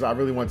episode was I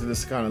really wanted to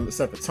just kind of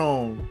set the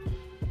tone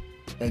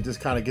and just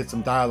kind of get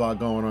some dialogue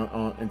going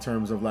on in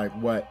terms of like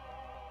what,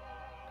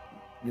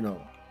 you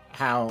know,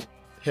 how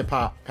hip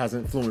hop has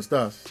influenced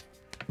us.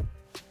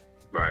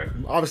 Right.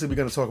 Obviously, we're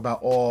going to talk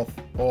about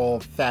all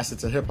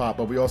facets of hip hop,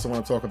 but we also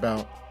want to talk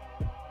about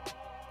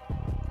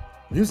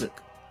music,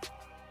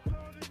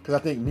 because I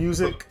think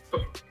music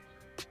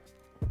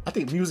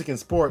and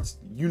sports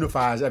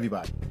unifies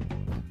everybody.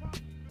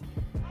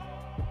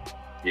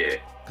 Yeah.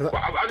 Well,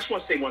 I just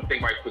want to say one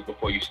thing right quick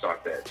before you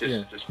start that.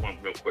 Just one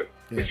real quick.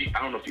 Yeah.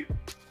 I don't know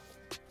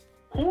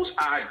whose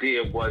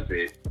idea was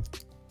it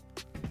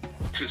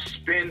to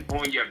spin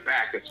on your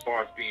back as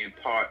far as being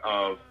part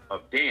of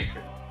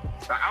dancing?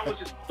 I was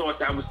just thought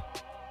that was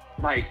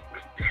like,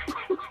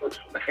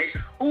 like,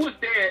 who was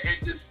there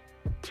and just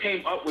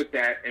came up with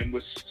that and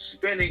was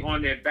spinning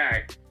on their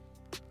back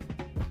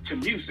to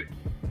music?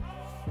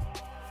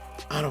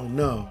 I don't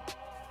know,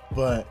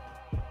 but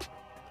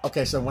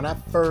okay. So when I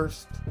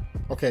first,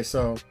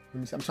 so let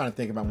me see, I'm trying to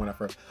think about when I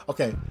first.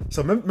 Okay,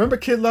 so remember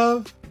Kid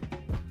Love?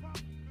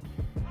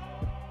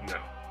 No.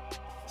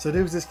 So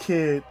there was this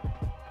kid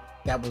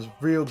that was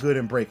real good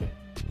in breaking.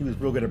 He was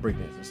real good at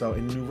breakdancing. So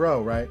in New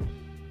Row, right,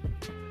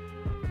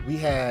 we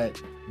had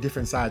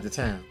different sides of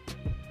town.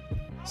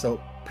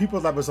 So people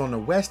that was on the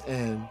West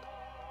End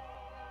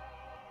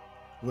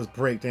was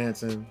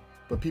breakdancing,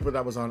 but people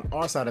that was on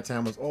our side of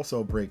town was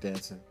also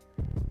breakdancing.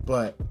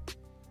 But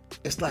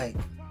it's like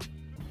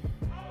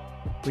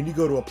when you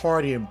go to a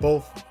party and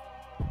both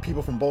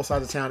people from both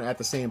sides of town are at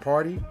the same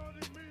party,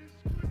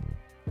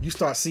 you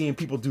start seeing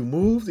people do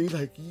moves and you're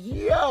like,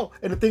 yo!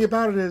 And the thing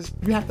about it is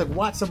you have to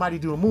watch somebody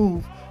do a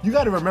move. You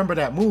got to remember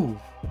that move.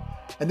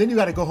 And then you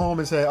got to go home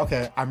and say,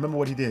 okay, I remember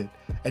what he did.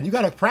 And you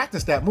got to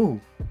practice that move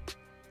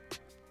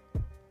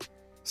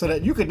so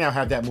that you could now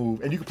have that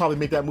move, and you could probably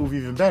make that move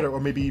even better, or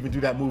maybe even do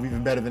that move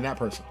even better than that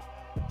person.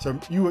 So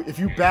if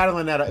you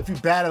battling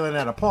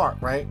at a park,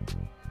 right?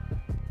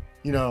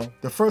 You know,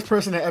 the first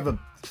person that ever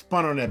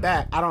spun on their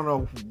back, I don't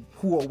know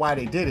who or why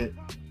they did it,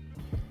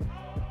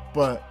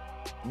 but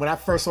when I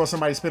first saw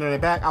somebody spin on their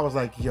back, I was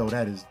like, yo,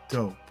 that is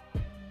dope.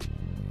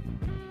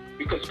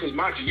 because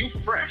mind you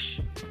fresh.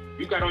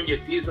 You got on your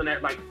D's on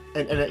that, like,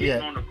 and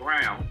getting on the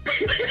ground.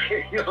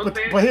 You know what I'm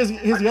saying? But here's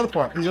the other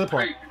part.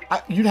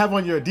 You'd have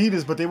on your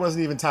Adidas, but they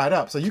wasn't even tied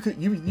up. So you could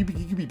be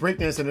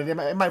breakdancing and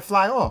it might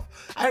fly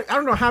off. I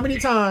don't know how many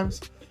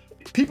times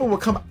people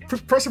would come.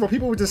 First of all,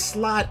 people would just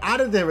slide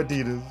out of their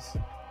Adidas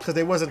because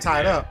they wasn't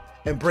tied up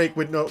and break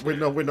with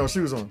no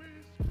shoes on.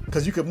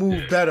 Because you could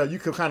move better. You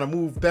could kind of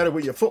move better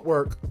with your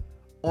footwork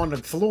on the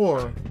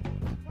floor.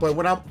 But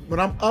when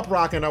I'm up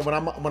rocking or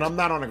when I'm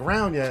not on the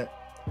ground yet,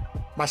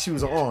 my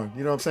shoes are on.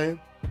 You know what I'm saying?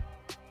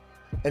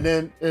 And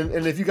then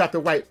and if you got the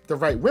right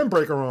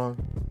windbreaker on,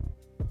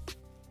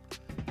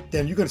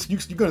 then you're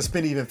gonna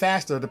spin even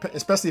faster,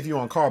 especially if you're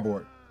on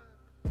cardboard.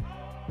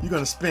 You're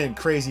gonna spin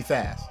crazy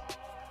fast.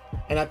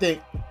 And I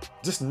think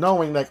just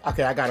knowing, like,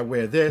 okay, I gotta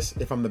wear this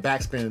if I'm the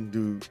backspin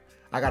dude.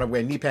 I gotta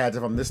wear knee pads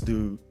if I'm this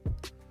dude.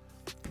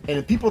 And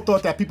if people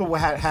thought that people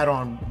had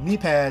on knee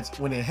pads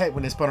when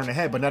they spun on their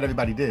head, but not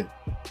everybody did.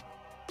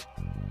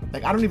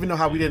 Like, I don't even know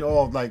how we didn't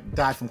all, like,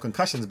 die from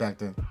concussions back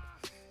then.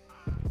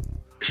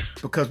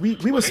 Because we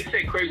was... They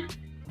say crazy...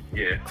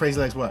 Yeah. Crazy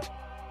legs what?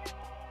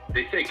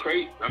 They say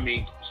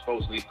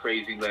supposedly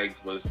Crazy Legs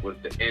was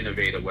the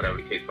innovator, whatever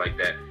the case like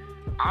that.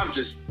 I'm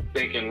just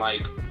thinking,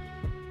 like,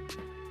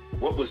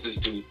 what was this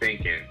dude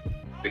thinking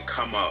to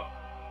come up,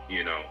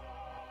 you know?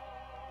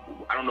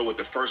 I don't know what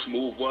the first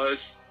move was.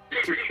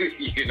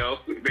 You know,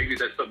 maybe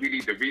that's something we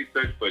need to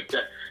research, but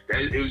that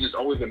it was just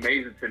always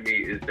amazing to me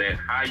is that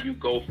how you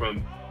go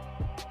from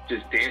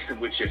just dancing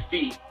with your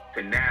feet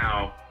to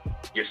now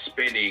you're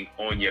spinning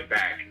on your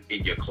back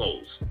in your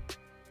clothes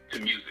to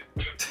music.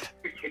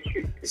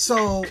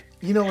 So,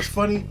 you know what's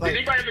funny? Like,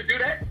 did anybody ever do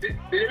that? Did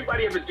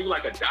anybody ever do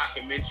like a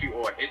documentary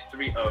or a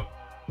history of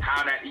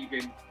how that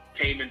even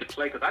came into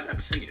play? Because I've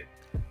never seen it.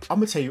 I'm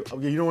gonna tell you.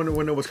 You know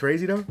when it was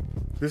crazy though?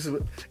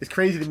 It's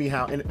crazy to me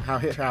how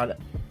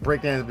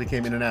breakdance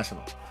became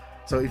international.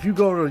 So if you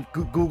go to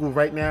Google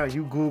right now,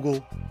 you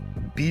Google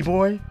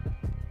B-boy,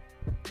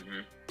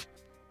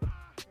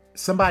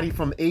 somebody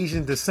from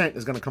Asian descent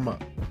is gonna come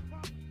up.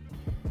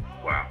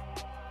 Wow.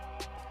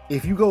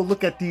 If you go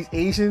look at these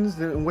Asians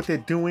and what they're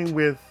doing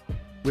with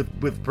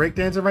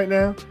breakdancing right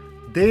now,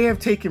 they have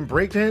taken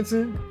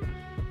breakdancing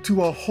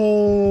to a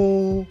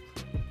whole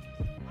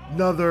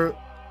nother.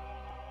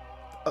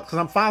 Because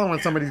I'm following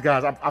some of these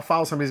guys. I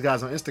follow some of these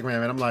guys on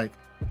Instagram, and I'm like,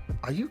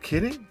 are you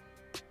kidding?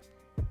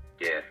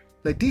 Yeah.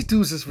 Like, these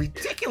dudes is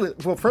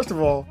ridiculous. Well, first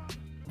of all,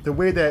 the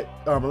way that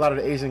a lot of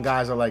the Asian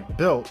guys are, like,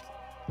 built,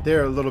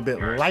 they're a little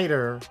bit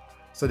lighter,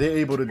 so they're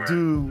able to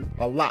do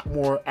a lot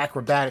more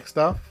acrobatic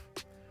stuff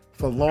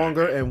for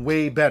longer and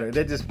way better.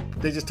 They just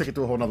took it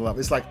to a whole nother level.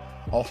 It's like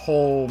a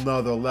whole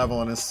nother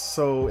level, and it's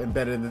so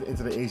embedded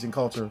into the Asian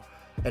culture.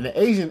 And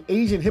the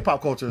Asian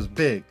hip-hop culture is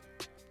big.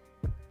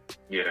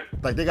 Yeah.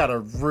 Like, they got a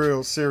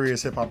real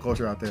serious hip hop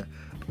culture out there,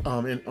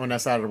 on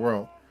that side of the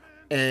world.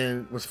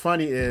 And what's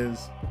funny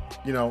is,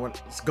 you know, when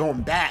it's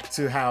going back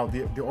to how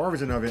the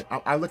origin of it,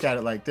 I look at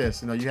it like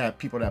this. You know, you had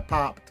people that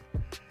popped,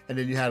 and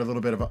then you had a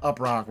little bit of an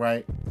up rock,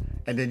 right?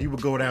 And then you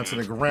would go down to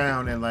the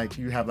ground and, like,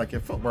 you have like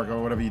your footwork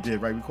or whatever you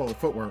did, right? We call it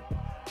footwork.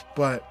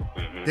 But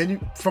then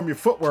from your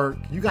footwork,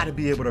 you got to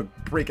be able to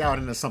break out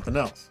into something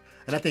else.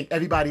 And I think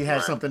everybody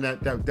had something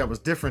that was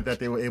different that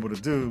they were able to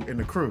do in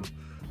the crew.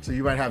 So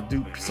you might have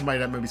somebody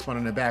that maybe spun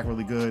on their back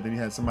really good. Then you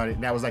had somebody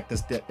that was like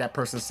that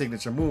person's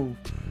signature move.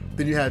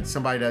 Then you had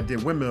somebody that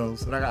did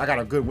windmills, and I got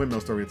a good windmill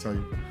story to tell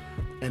you.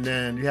 And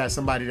then you had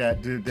somebody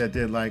that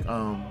did like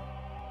those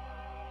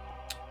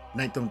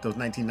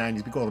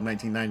 1990s. We call them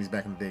 1990s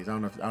back in the days. I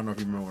don't know if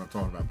you remember what I'm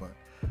talking about, but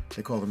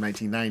they called them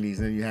 1990s.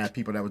 And then you had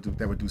people that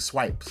would do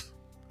swipes.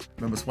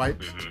 Remember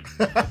swipes?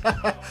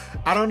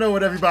 I don't know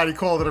what everybody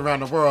called it around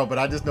the world, but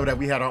I just know that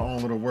we had our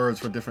own little words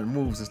for different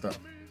moves and stuff.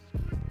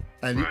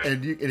 And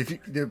if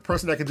the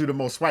person that could do the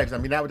most swipes, I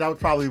mean, that was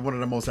probably one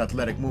of the most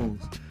athletic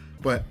moves.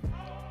 But,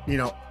 you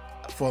know,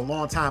 for a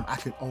long time, I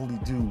could only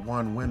do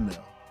one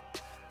windmill.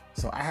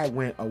 So I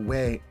went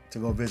away to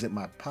go visit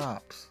my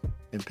pops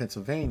in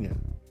Pennsylvania.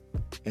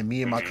 And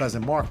me and my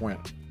cousin Mark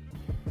went.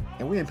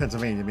 And we in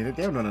Pennsylvania. I mean,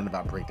 they don't know nothing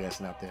about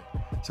breakdancing out there.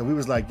 So we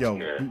was like, yo,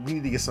 we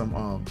need to get some,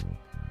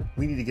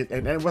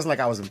 and it wasn't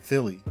like I was in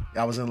Philly.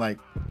 I was in, like,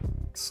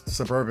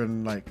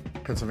 suburban,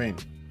 like,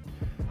 Pennsylvania.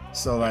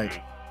 So,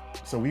 like,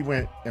 so we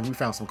went and we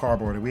found some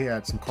cardboard, and we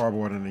had some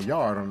cardboard in the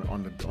yard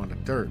on the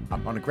dirt,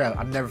 on the grass.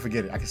 I'll never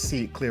forget it. I can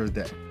see it clear as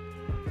day.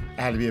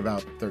 I had to be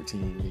about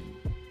 13,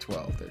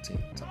 12, 13,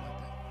 something like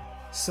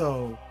that.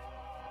 So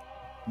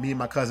me and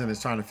my cousin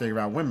is trying to figure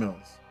out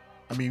windmills.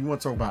 I mean, we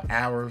want to talk about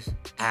hours.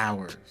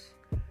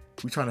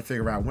 We trying to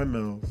figure out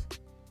windmills,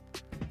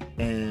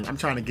 and I'm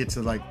trying to get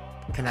to, like,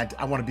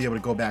 I want to be able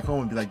to go back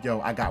home and be like,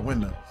 yo, I got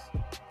windmills.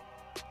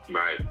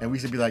 Right. And we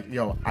should be like,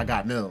 yo, I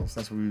got mills.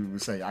 That's what we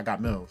would say. I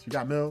got mills. You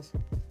got mills?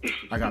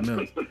 I got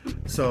mills.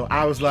 So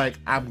I was like,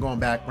 I'm going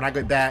back. When I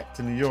get back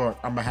to New York,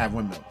 I'm going to have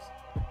windmills.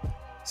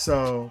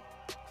 So,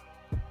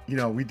 you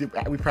know, we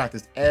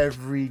practiced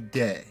every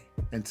day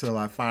until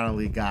I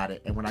finally got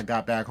it. And when I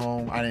got back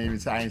home, I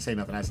didn't say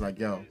nothing. I was like,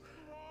 yo,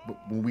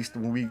 when we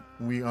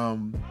we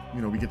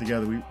get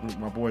together,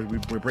 my boys, we're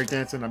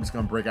breakdancing. I'm just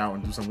gonna break out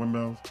and do some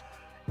windmills.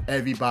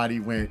 Everybody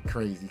went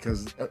crazy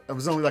because it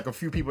was only like a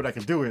few people that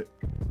could do it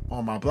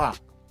on my block.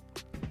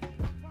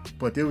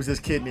 But there was this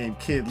kid named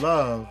Kid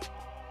Love,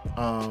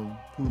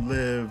 who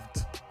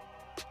lived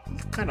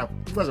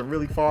he wasn't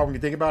really far when you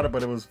think about it,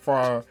 but it was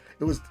far.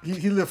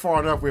 He lived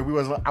far enough where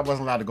I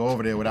wasn't allowed to go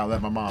over there without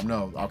letting my mom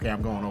know. Okay,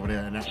 I'm going over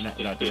there in that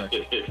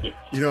direction.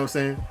 You know what I'm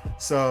saying?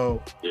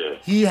 So yeah.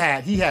 he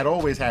had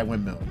always had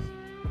windmills,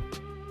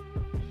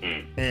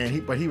 and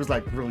he was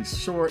like really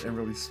short and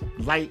really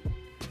light,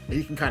 and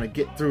you can kind of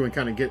get through and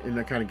kind of get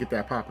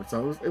that popping.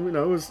 So it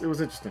was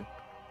interesting.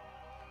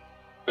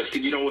 But see,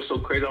 you know what's so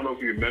crazy? I don't know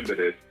if you remember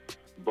this,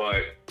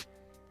 but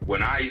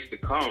when I used to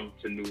come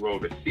to New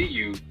Road to see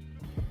you,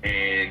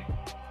 and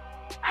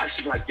I used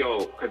to be like,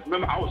 yo, because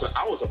remember, I was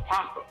a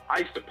popper. I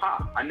used to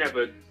pop. I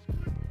never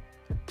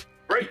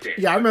breakdance.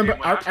 Yeah, I remember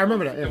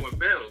that. Yeah.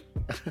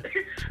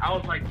 I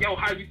was like, yo,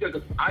 how you do?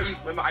 Because I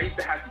used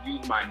to have to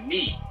use my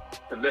knee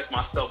to lift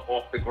myself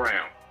off the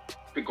ground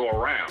to go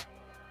around.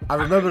 I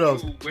remember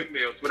those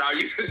windmills without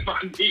using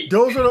my knee.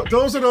 Those are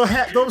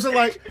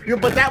like,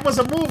 but that was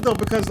a move though,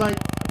 because like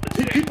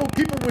people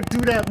would do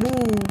that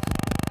move.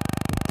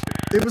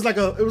 It was like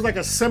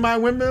a semi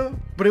windmill,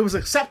 but it was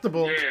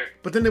acceptable. Yeah.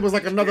 But then there was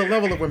like another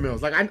level of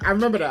windmills. Like I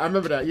remember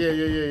that.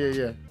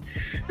 Yeah.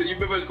 So you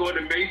remember us going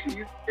to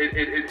Macy's and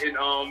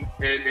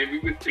we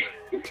was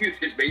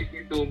at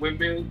Macy's doing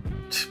windmills?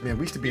 Man,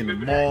 we used to be in the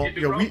mall.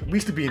 Yo, we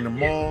used to be in the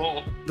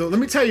mall. Though, let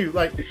me tell you,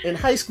 like in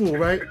high school,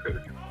 right?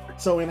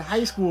 So in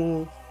high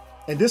school,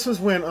 and this was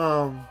when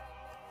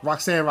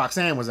Roxanne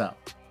was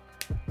out.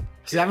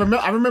 See, I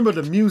remember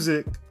the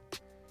music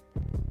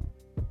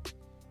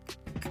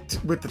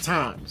with the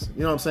times.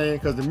 You know what I'm saying?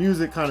 Because the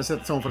music kind of set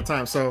the tone for the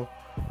time. So,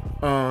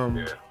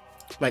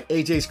 like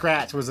AJ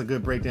Scratch was a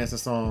good breakdancing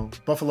song.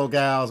 Buffalo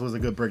Gals was a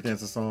good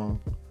breakdancing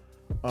song.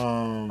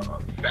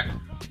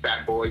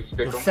 Fat Boys.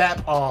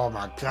 Oh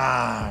my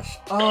gosh.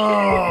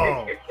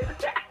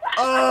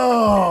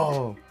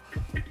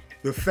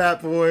 The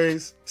Fat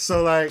Boys.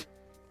 So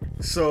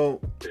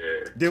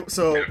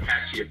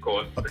Apache, of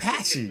course.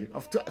 Apache.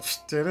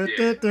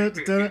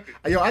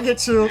 Yo, I get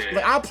chills.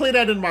 Like I'll play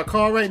that in my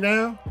car right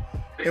now.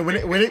 And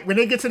when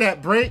they get to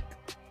that break,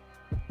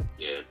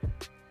 yeah,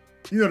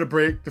 you know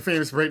the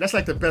famous break. That's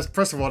like the best.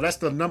 First of all, that's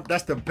the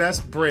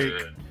best break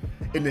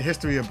in the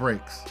history of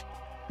breaks.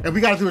 And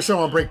we got to do a show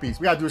on breakbeats.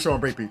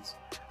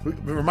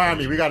 Remind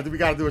me, we got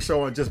to do a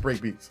show on just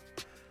breakbeats.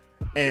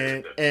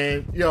 And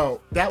yo,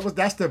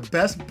 that's the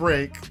best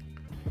break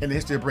in the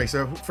history of breaks.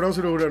 So for those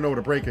who don't know what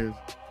a break is,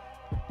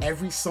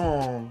 every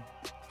song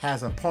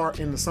has a part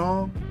in the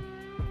song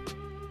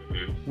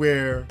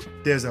where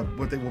there's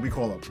what we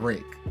call a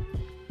break.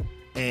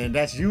 And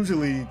that's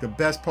usually the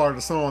best part of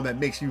the song that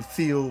makes you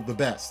feel the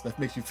best, that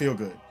makes you feel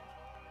good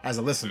as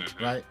a listener,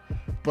 right?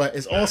 But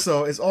it's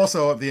also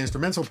the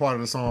instrumental part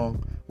of the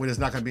song when there's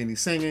not going to be any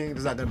singing,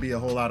 there's not going to be a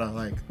whole lot of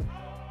like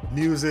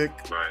music,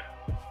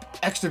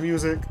 extra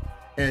music,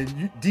 and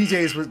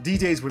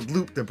DJs would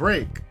loop the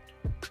break,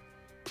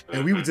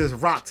 and we would just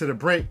rock to the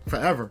break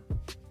forever.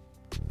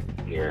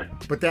 Yeah.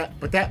 But that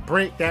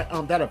break, that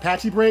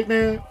Apache break,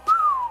 man.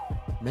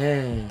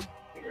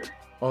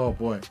 Oh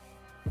boy.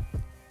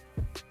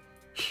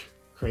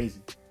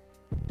 Crazy.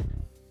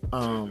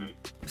 Man.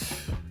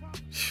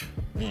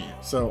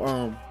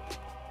 So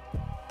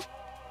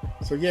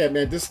yeah,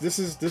 man. This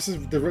is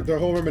the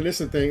whole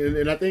reminiscent thing,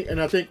 and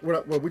I think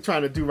what we're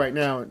trying to do right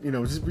now, we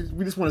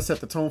just want to set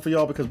the tone for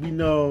y'all because we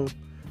know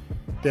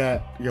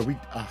that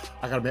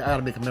I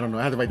gotta make a mental note.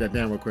 I have to write that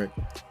down real quick.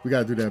 We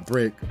gotta do that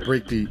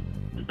breakbeat,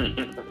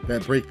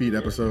 that breakbeat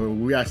episode.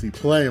 We actually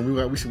play,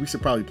 and we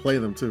should probably play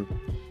them too.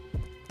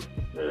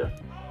 Yeah.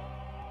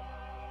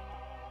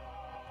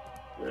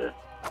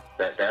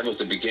 That was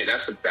the beginning.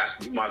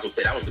 You might as well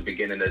say that was the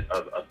beginning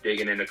of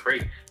digging in the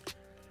crates.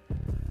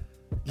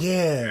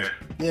 Yeah,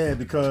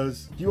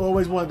 because you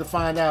always wanted to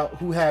find out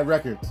who had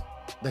records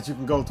that you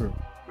can go through.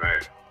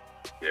 Right.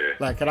 Yeah.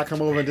 Like, can I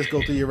come over and just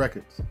go through your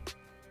records?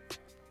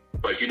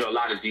 But a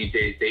lot of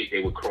DJs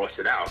they would cross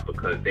it out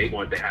because they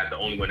wanted to have the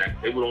only one that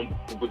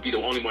would be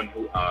the only one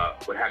who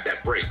would have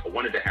that break or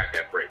wanted to have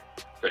that break.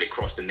 So they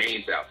crossed the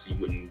names out so you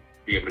wouldn't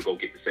be able to go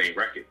get the same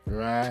record.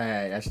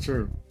 Right. That's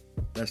true.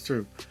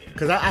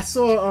 Because I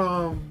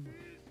saw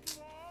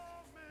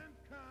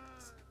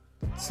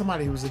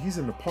somebody he's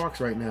in the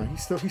parks right now. He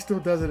still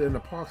does it in the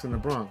parks in the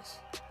Bronx.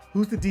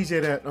 Who's the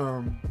DJ that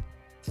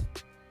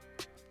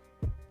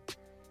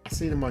I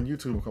seen him on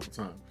YouTube a couple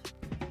times.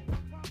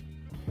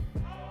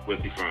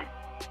 Where's he from?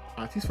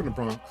 He's from the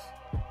Bronx.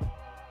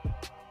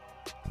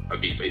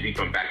 Is he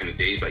from back in the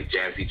days, like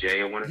Jazzy J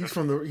or one of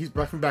them? He's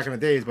from back in the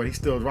days, but he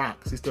still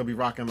rocks. He still be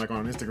rocking like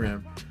on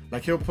Instagram.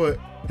 Like he'll do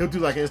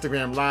like an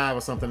Instagram live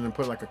or something and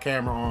put like a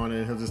camera on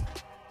and he'll just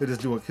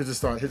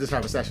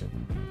have a session.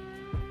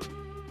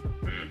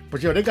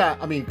 But they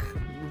got,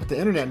 with the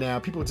internet now,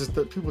 people just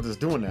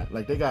doing that.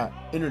 Like they got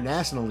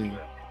internationally,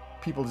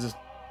 people just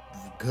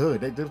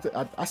good.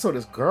 I saw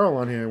this girl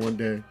on here one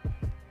day,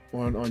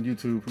 on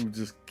YouTube who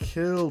just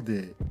killed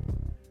it.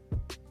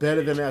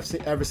 Better than I've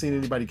ever seen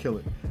anybody kill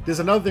it. There's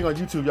another thing on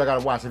YouTube y'all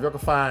gotta watch. If y'all can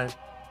find,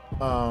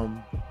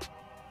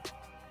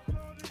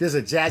 there's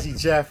a Jazzy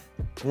Jeff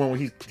one where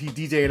he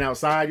DJing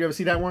outside. You ever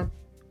see that one?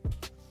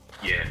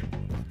 Yeah.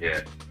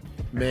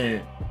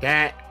 Man,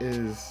 that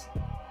is,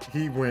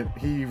 he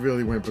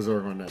really went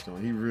berserk on that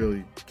one. He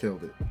really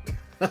killed it.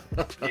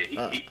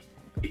 Yeah,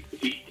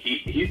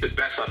 he's the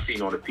best I've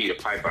seen on the Peter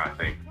Piper, I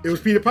think. It was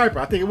Peter Piper.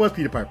 I think it was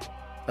Peter Piper.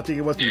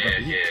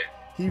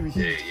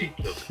 He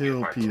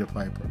killed Peter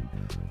Piper.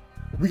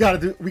 We gotta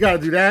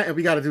do that, and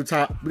we gotta do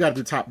top 5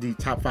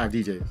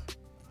 DJs.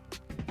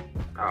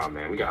 Oh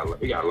man, we got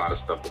a lot of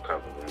stuff to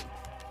cover, man.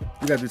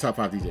 We gotta do top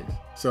 5 DJs.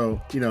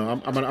 So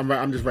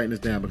I'm just writing this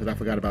down because I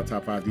forgot about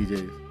top 5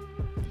 DJs.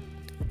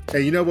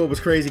 And you know what was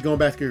crazy? Going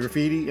back to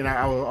graffiti, and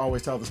I will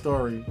always tell the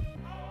story.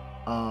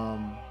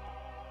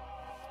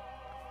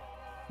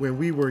 When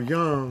we were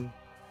young,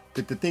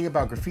 the thing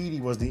about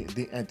graffiti was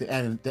the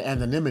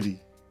anonymity.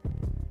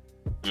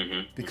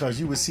 Mm-hmm. Because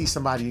you would see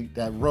somebody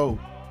that wrote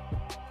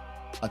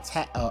a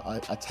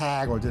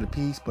tag or did a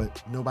piece,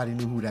 but nobody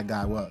knew who that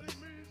guy was.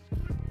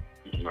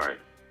 Right.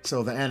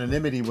 So the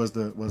anonymity was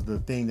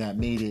the thing that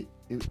made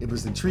it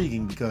was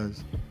intriguing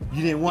because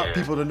you didn't want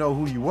people to know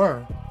who you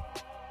were.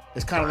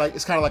 It's kind of like a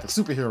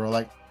superhero.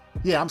 Like,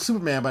 yeah, I'm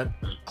Superman, but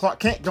Clark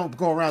Kent don't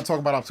go around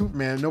talking about I'm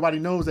Superman. Nobody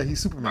knows that he's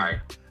Superman.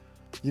 Right.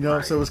 You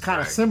know, so it was kind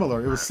of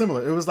similar. It was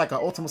similar. It was like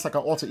almost like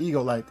an alter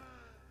ego. Like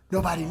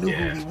nobody knew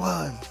who he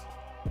was.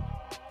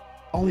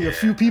 Only a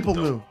few people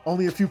knew.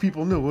 Only a few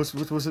people knew, which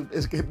was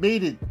it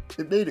made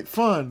it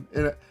fun,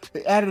 and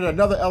it added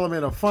another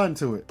element of fun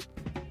to it.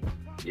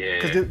 Yeah.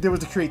 Because there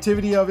was the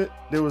creativity of it.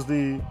 There was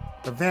the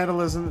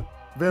vandalism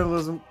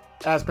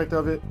aspect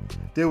of it.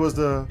 There was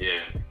the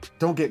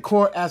don't get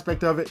caught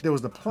aspect of it. There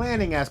was the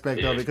planning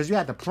aspect of it because you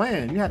had to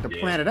plan. You had to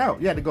plan it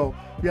out. You had to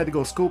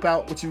go scope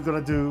out what you were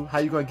gonna do, how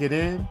you gonna get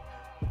in.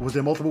 Was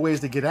there multiple ways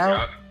to get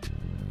out?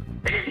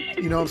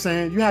 You know what I'm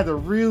saying? You had to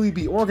really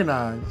be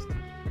organized.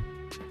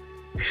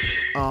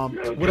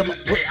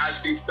 I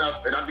see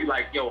stuff and I'd be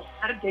like, yo,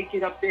 how did they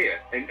get up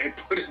there and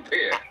put it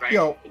there? Right?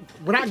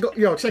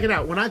 Check it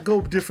out. When I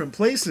go different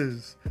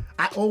places,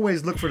 I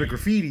always look for the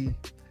graffiti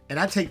and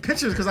I take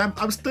pictures because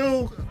I'm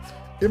still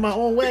in my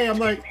own way. I'm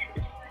like,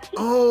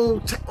 oh,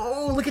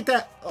 look at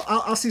that.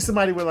 I'll see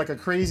somebody with like a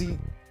crazy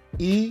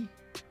E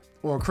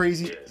or a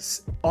crazy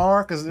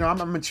R because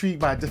I'm intrigued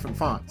by different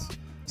fonts.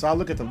 So I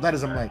look at the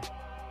letters. I'm like,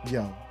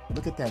 yo,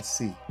 look at that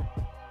C.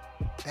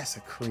 That's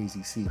a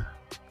crazy C.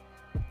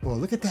 Well,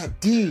 look at that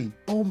D.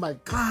 Oh my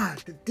God,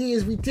 the D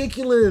is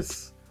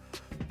ridiculous.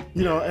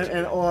 You know,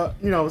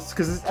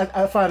 because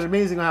I find it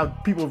amazing how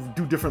people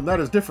do different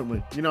letters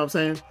differently. You know what I'm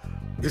saying?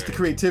 Just the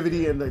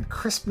creativity and the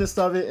crispness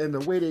of it and the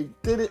way they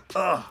did it.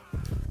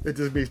 It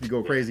just makes me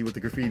go crazy with the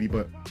graffiti.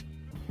 But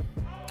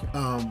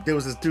there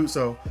was this dude.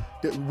 So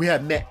we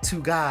had met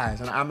 2 guys,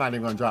 and I'm not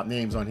even gonna drop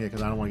names on here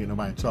because I don't want to get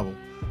nobody in trouble.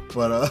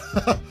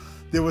 But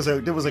there was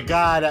a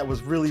guy that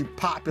was really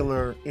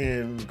popular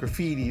in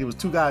graffiti. There was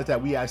 2 guys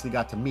that we actually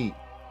got to meet.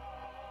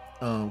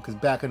 Because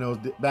back in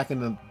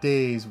the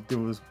days,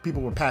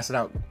 people were passing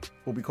out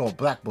what we call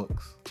black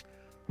books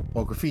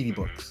or graffiti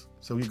books.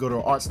 So you go to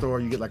an art store,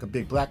 you get like a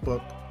big black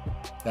book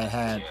that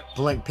had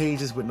blank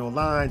pages with no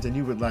lines, and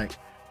you would like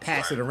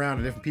pass it around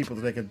to different people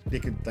so they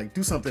could like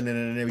do something in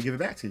it and they would give it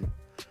back to you.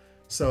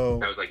 So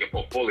that was like a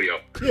portfolio.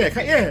 Yeah.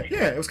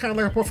 It was kind of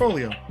like a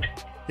portfolio.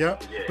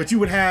 Yep. Yeah. But you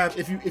would have,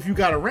 if you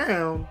got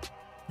around,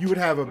 you would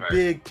have a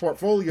big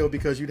portfolio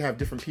because you'd have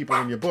different people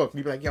in your book.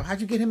 You'd be like, yo, how'd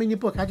you get him in your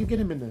book? How'd you get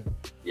him in there?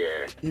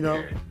 Yeah. You know?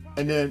 Yeah.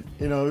 And then,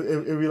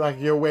 it'd be like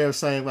your way of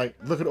saying, like,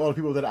 look at all the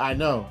people that I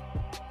know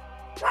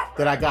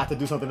that I got to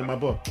do something in my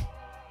book.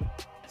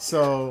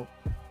 So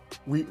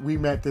we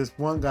met this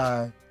one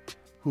guy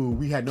who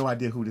we had no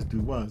idea who this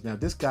dude was. Now,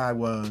 this guy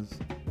was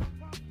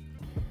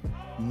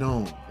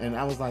known. And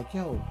I was like,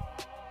 yo,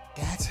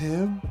 that's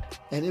him?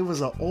 And it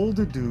was an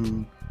older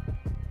dude,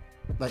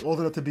 like old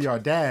enough to be our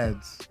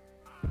dads.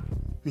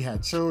 We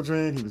had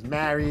children. He was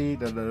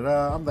married.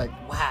 I'm like,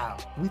 wow.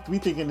 We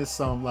thinking this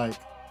some like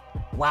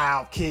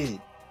wild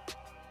kid.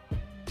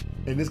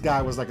 And this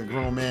guy was like a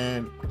grown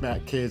man,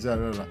 met kids.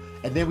 And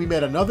then we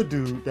met another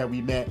dude that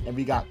we met and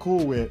we got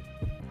cool with,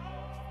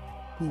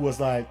 who was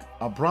like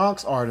a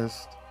Bronx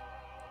artist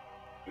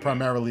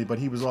primarily, but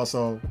he was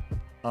also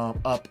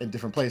up in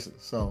different places.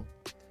 So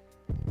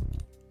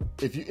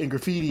if you in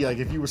graffiti, like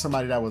if you were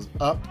somebody that was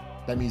up,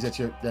 that means that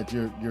you're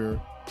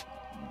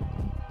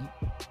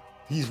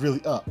he's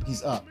really up.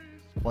 He's up.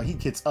 Well, he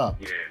gets up.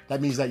 Yeah.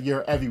 That means that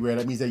you're everywhere.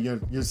 That means that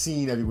you're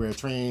seen everywhere.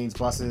 Trains,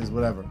 buses,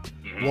 whatever.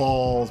 Mm-hmm.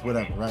 Walls,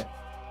 whatever, right?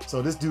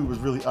 So this dude was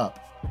really up,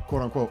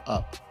 quote unquote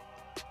up.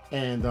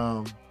 And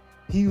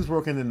he was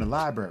working in the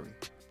library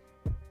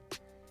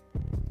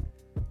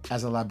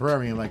as a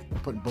librarian, like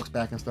putting books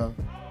back and stuff.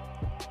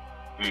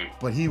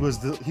 But he was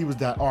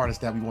that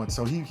artist that we wanted.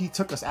 So he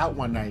took us out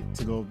one night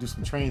to go do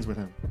some trains with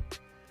him.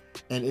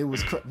 And it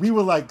was we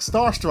were like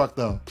starstruck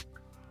though.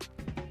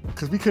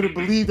 Because we couldn't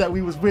believe that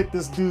we was with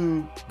this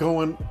dude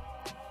going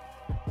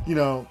you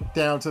know,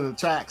 down to the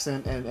tracks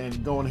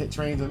and go and hit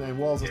trains and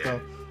walls and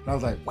stuff. And I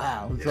was like,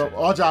 wow. So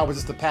our job was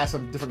just to pass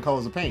him different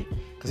colors of paint.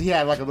 Because he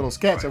had like a little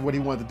sketch of what he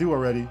wanted to do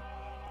already.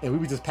 And we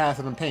were just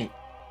passing him paint.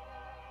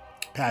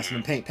 Passing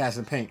him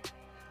paint.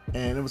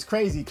 And it was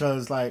crazy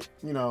because, like,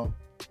 you know,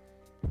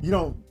 you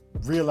don't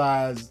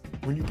realize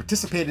when you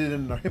participated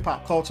in the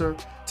hip-hop culture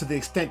to the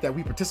extent that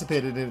we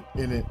participated in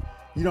it,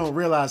 you don't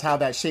realize how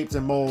that shapes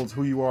and molds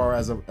who you are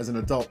as an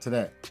adult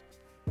today.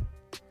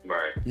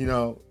 Right. You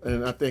know,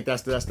 and I think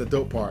that's the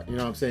dope part. You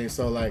know what I'm saying?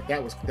 So like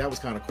that was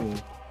kind of cool.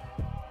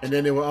 And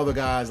then there were other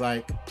guys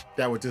like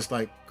that were just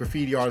like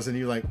graffiti artists, and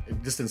you like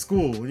just in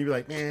school, and you'd be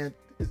like, man,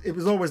 it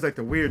was always like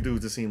the weird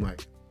dudes. It seemed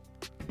like.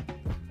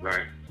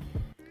 Right.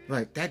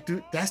 Like that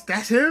dude.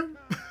 That's him.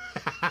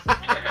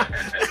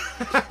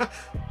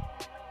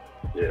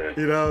 Yeah.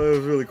 You know, it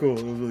was really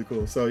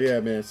cool. So yeah,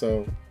 man.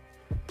 So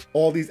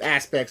all these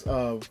aspects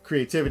of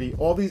creativity,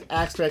 all these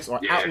aspects are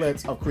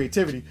outlets of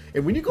creativity.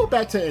 And when you go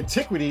back to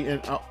antiquity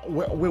and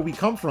where we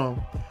come from,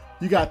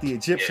 you got the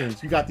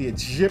Egyptians. You got the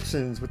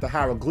Egyptians with the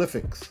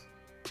hieroglyphics.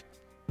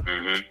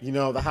 Mm-hmm. You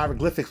know, the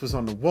hieroglyphics was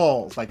on the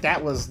walls. Like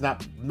that was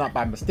not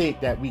by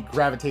mistake that we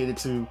gravitated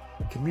to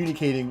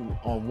communicating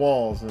on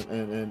walls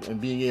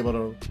and being able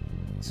to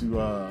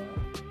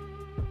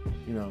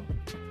you know,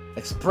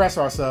 express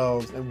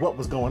ourselves and what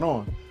was going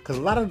on. Because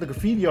a lot of the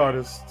graffiti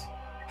artists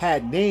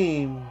had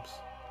names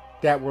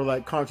that were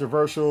like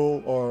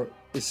controversial, or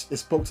it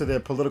spoke to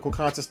their political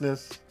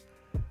consciousness,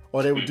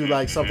 or they would do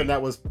like something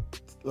that was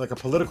like a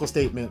political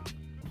statement,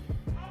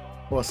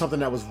 or something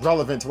that was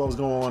relevant to what was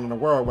going on in the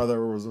world,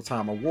 whether it was a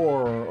time of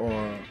war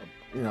or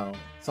you know,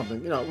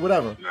 something, you know,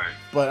 whatever. Right.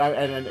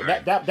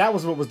 But that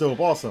was what was dope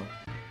also.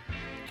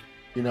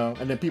 You know,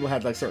 and then people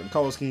had like certain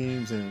color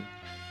schemes, and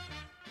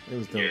it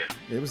was dope.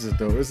 Yeah. It was just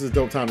dope. This is a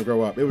dope time to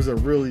grow up. It was a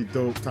really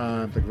dope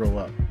time to grow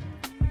up.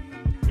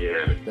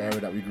 Yeah. The era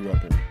that we grew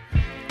up in.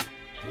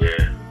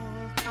 Yeah.